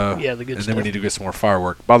 Yeah, the good and stuff. then we need to get some more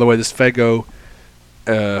firework. By the way, this Fago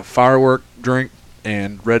firework drink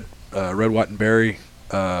and red, white, and berry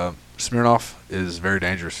Smirnoff is very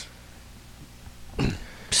dangerous. We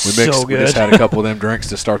so good. just had a couple of them drinks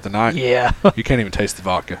to start the night. Yeah. You can't even taste the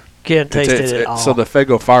vodka. Can't taste it at all. So the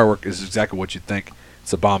Fago firework is exactly what you'd think.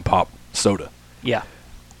 It's a bomb pop soda. Yeah.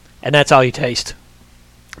 And that's all you taste.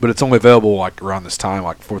 but it's only available like around this time,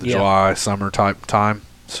 like 4th of Yeah. July, summer type time.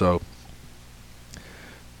 So,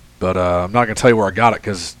 but I'm not gonna tell you where I got it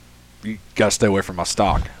because you gotta stay away from my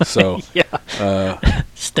stock. So, Yeah.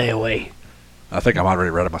 Stay away. I think I might have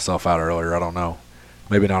already read it myself out earlier. I don't know,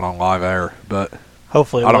 maybe not on live air, but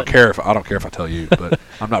Hopefully, I don't care if I tell you. But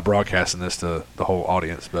I'm not broadcasting this to the whole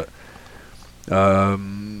audience. But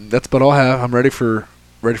that's about all I have. I'm ready for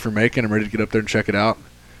Macon. I'm ready to get up there and check it out.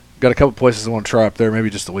 Got a couple places I want to try up there. Maybe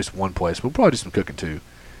just at least one place. We'll probably do some cooking too.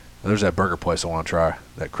 There's that burger place I want to try.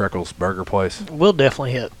 That Krekel's Burger place. We'll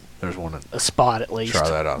definitely hit There's one that a spot at least. try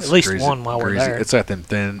that out. At It's least greasy- one while we're greasy. there. It's at them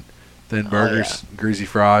thin burgers, greasy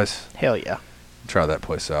fries. Hell yeah. Try that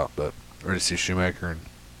place out. But ready to see Shoemaker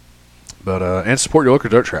and support your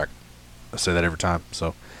local dirt track. I say that every time.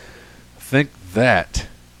 So I think that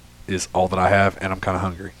is all that I have, and I'm kind of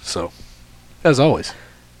hungry. So as always,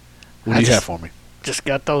 what do you have for me? Just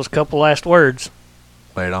got those couple last words.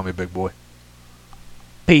 Lay it on me, big boy.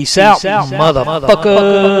 Peace out,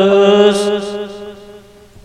 motherfuckers.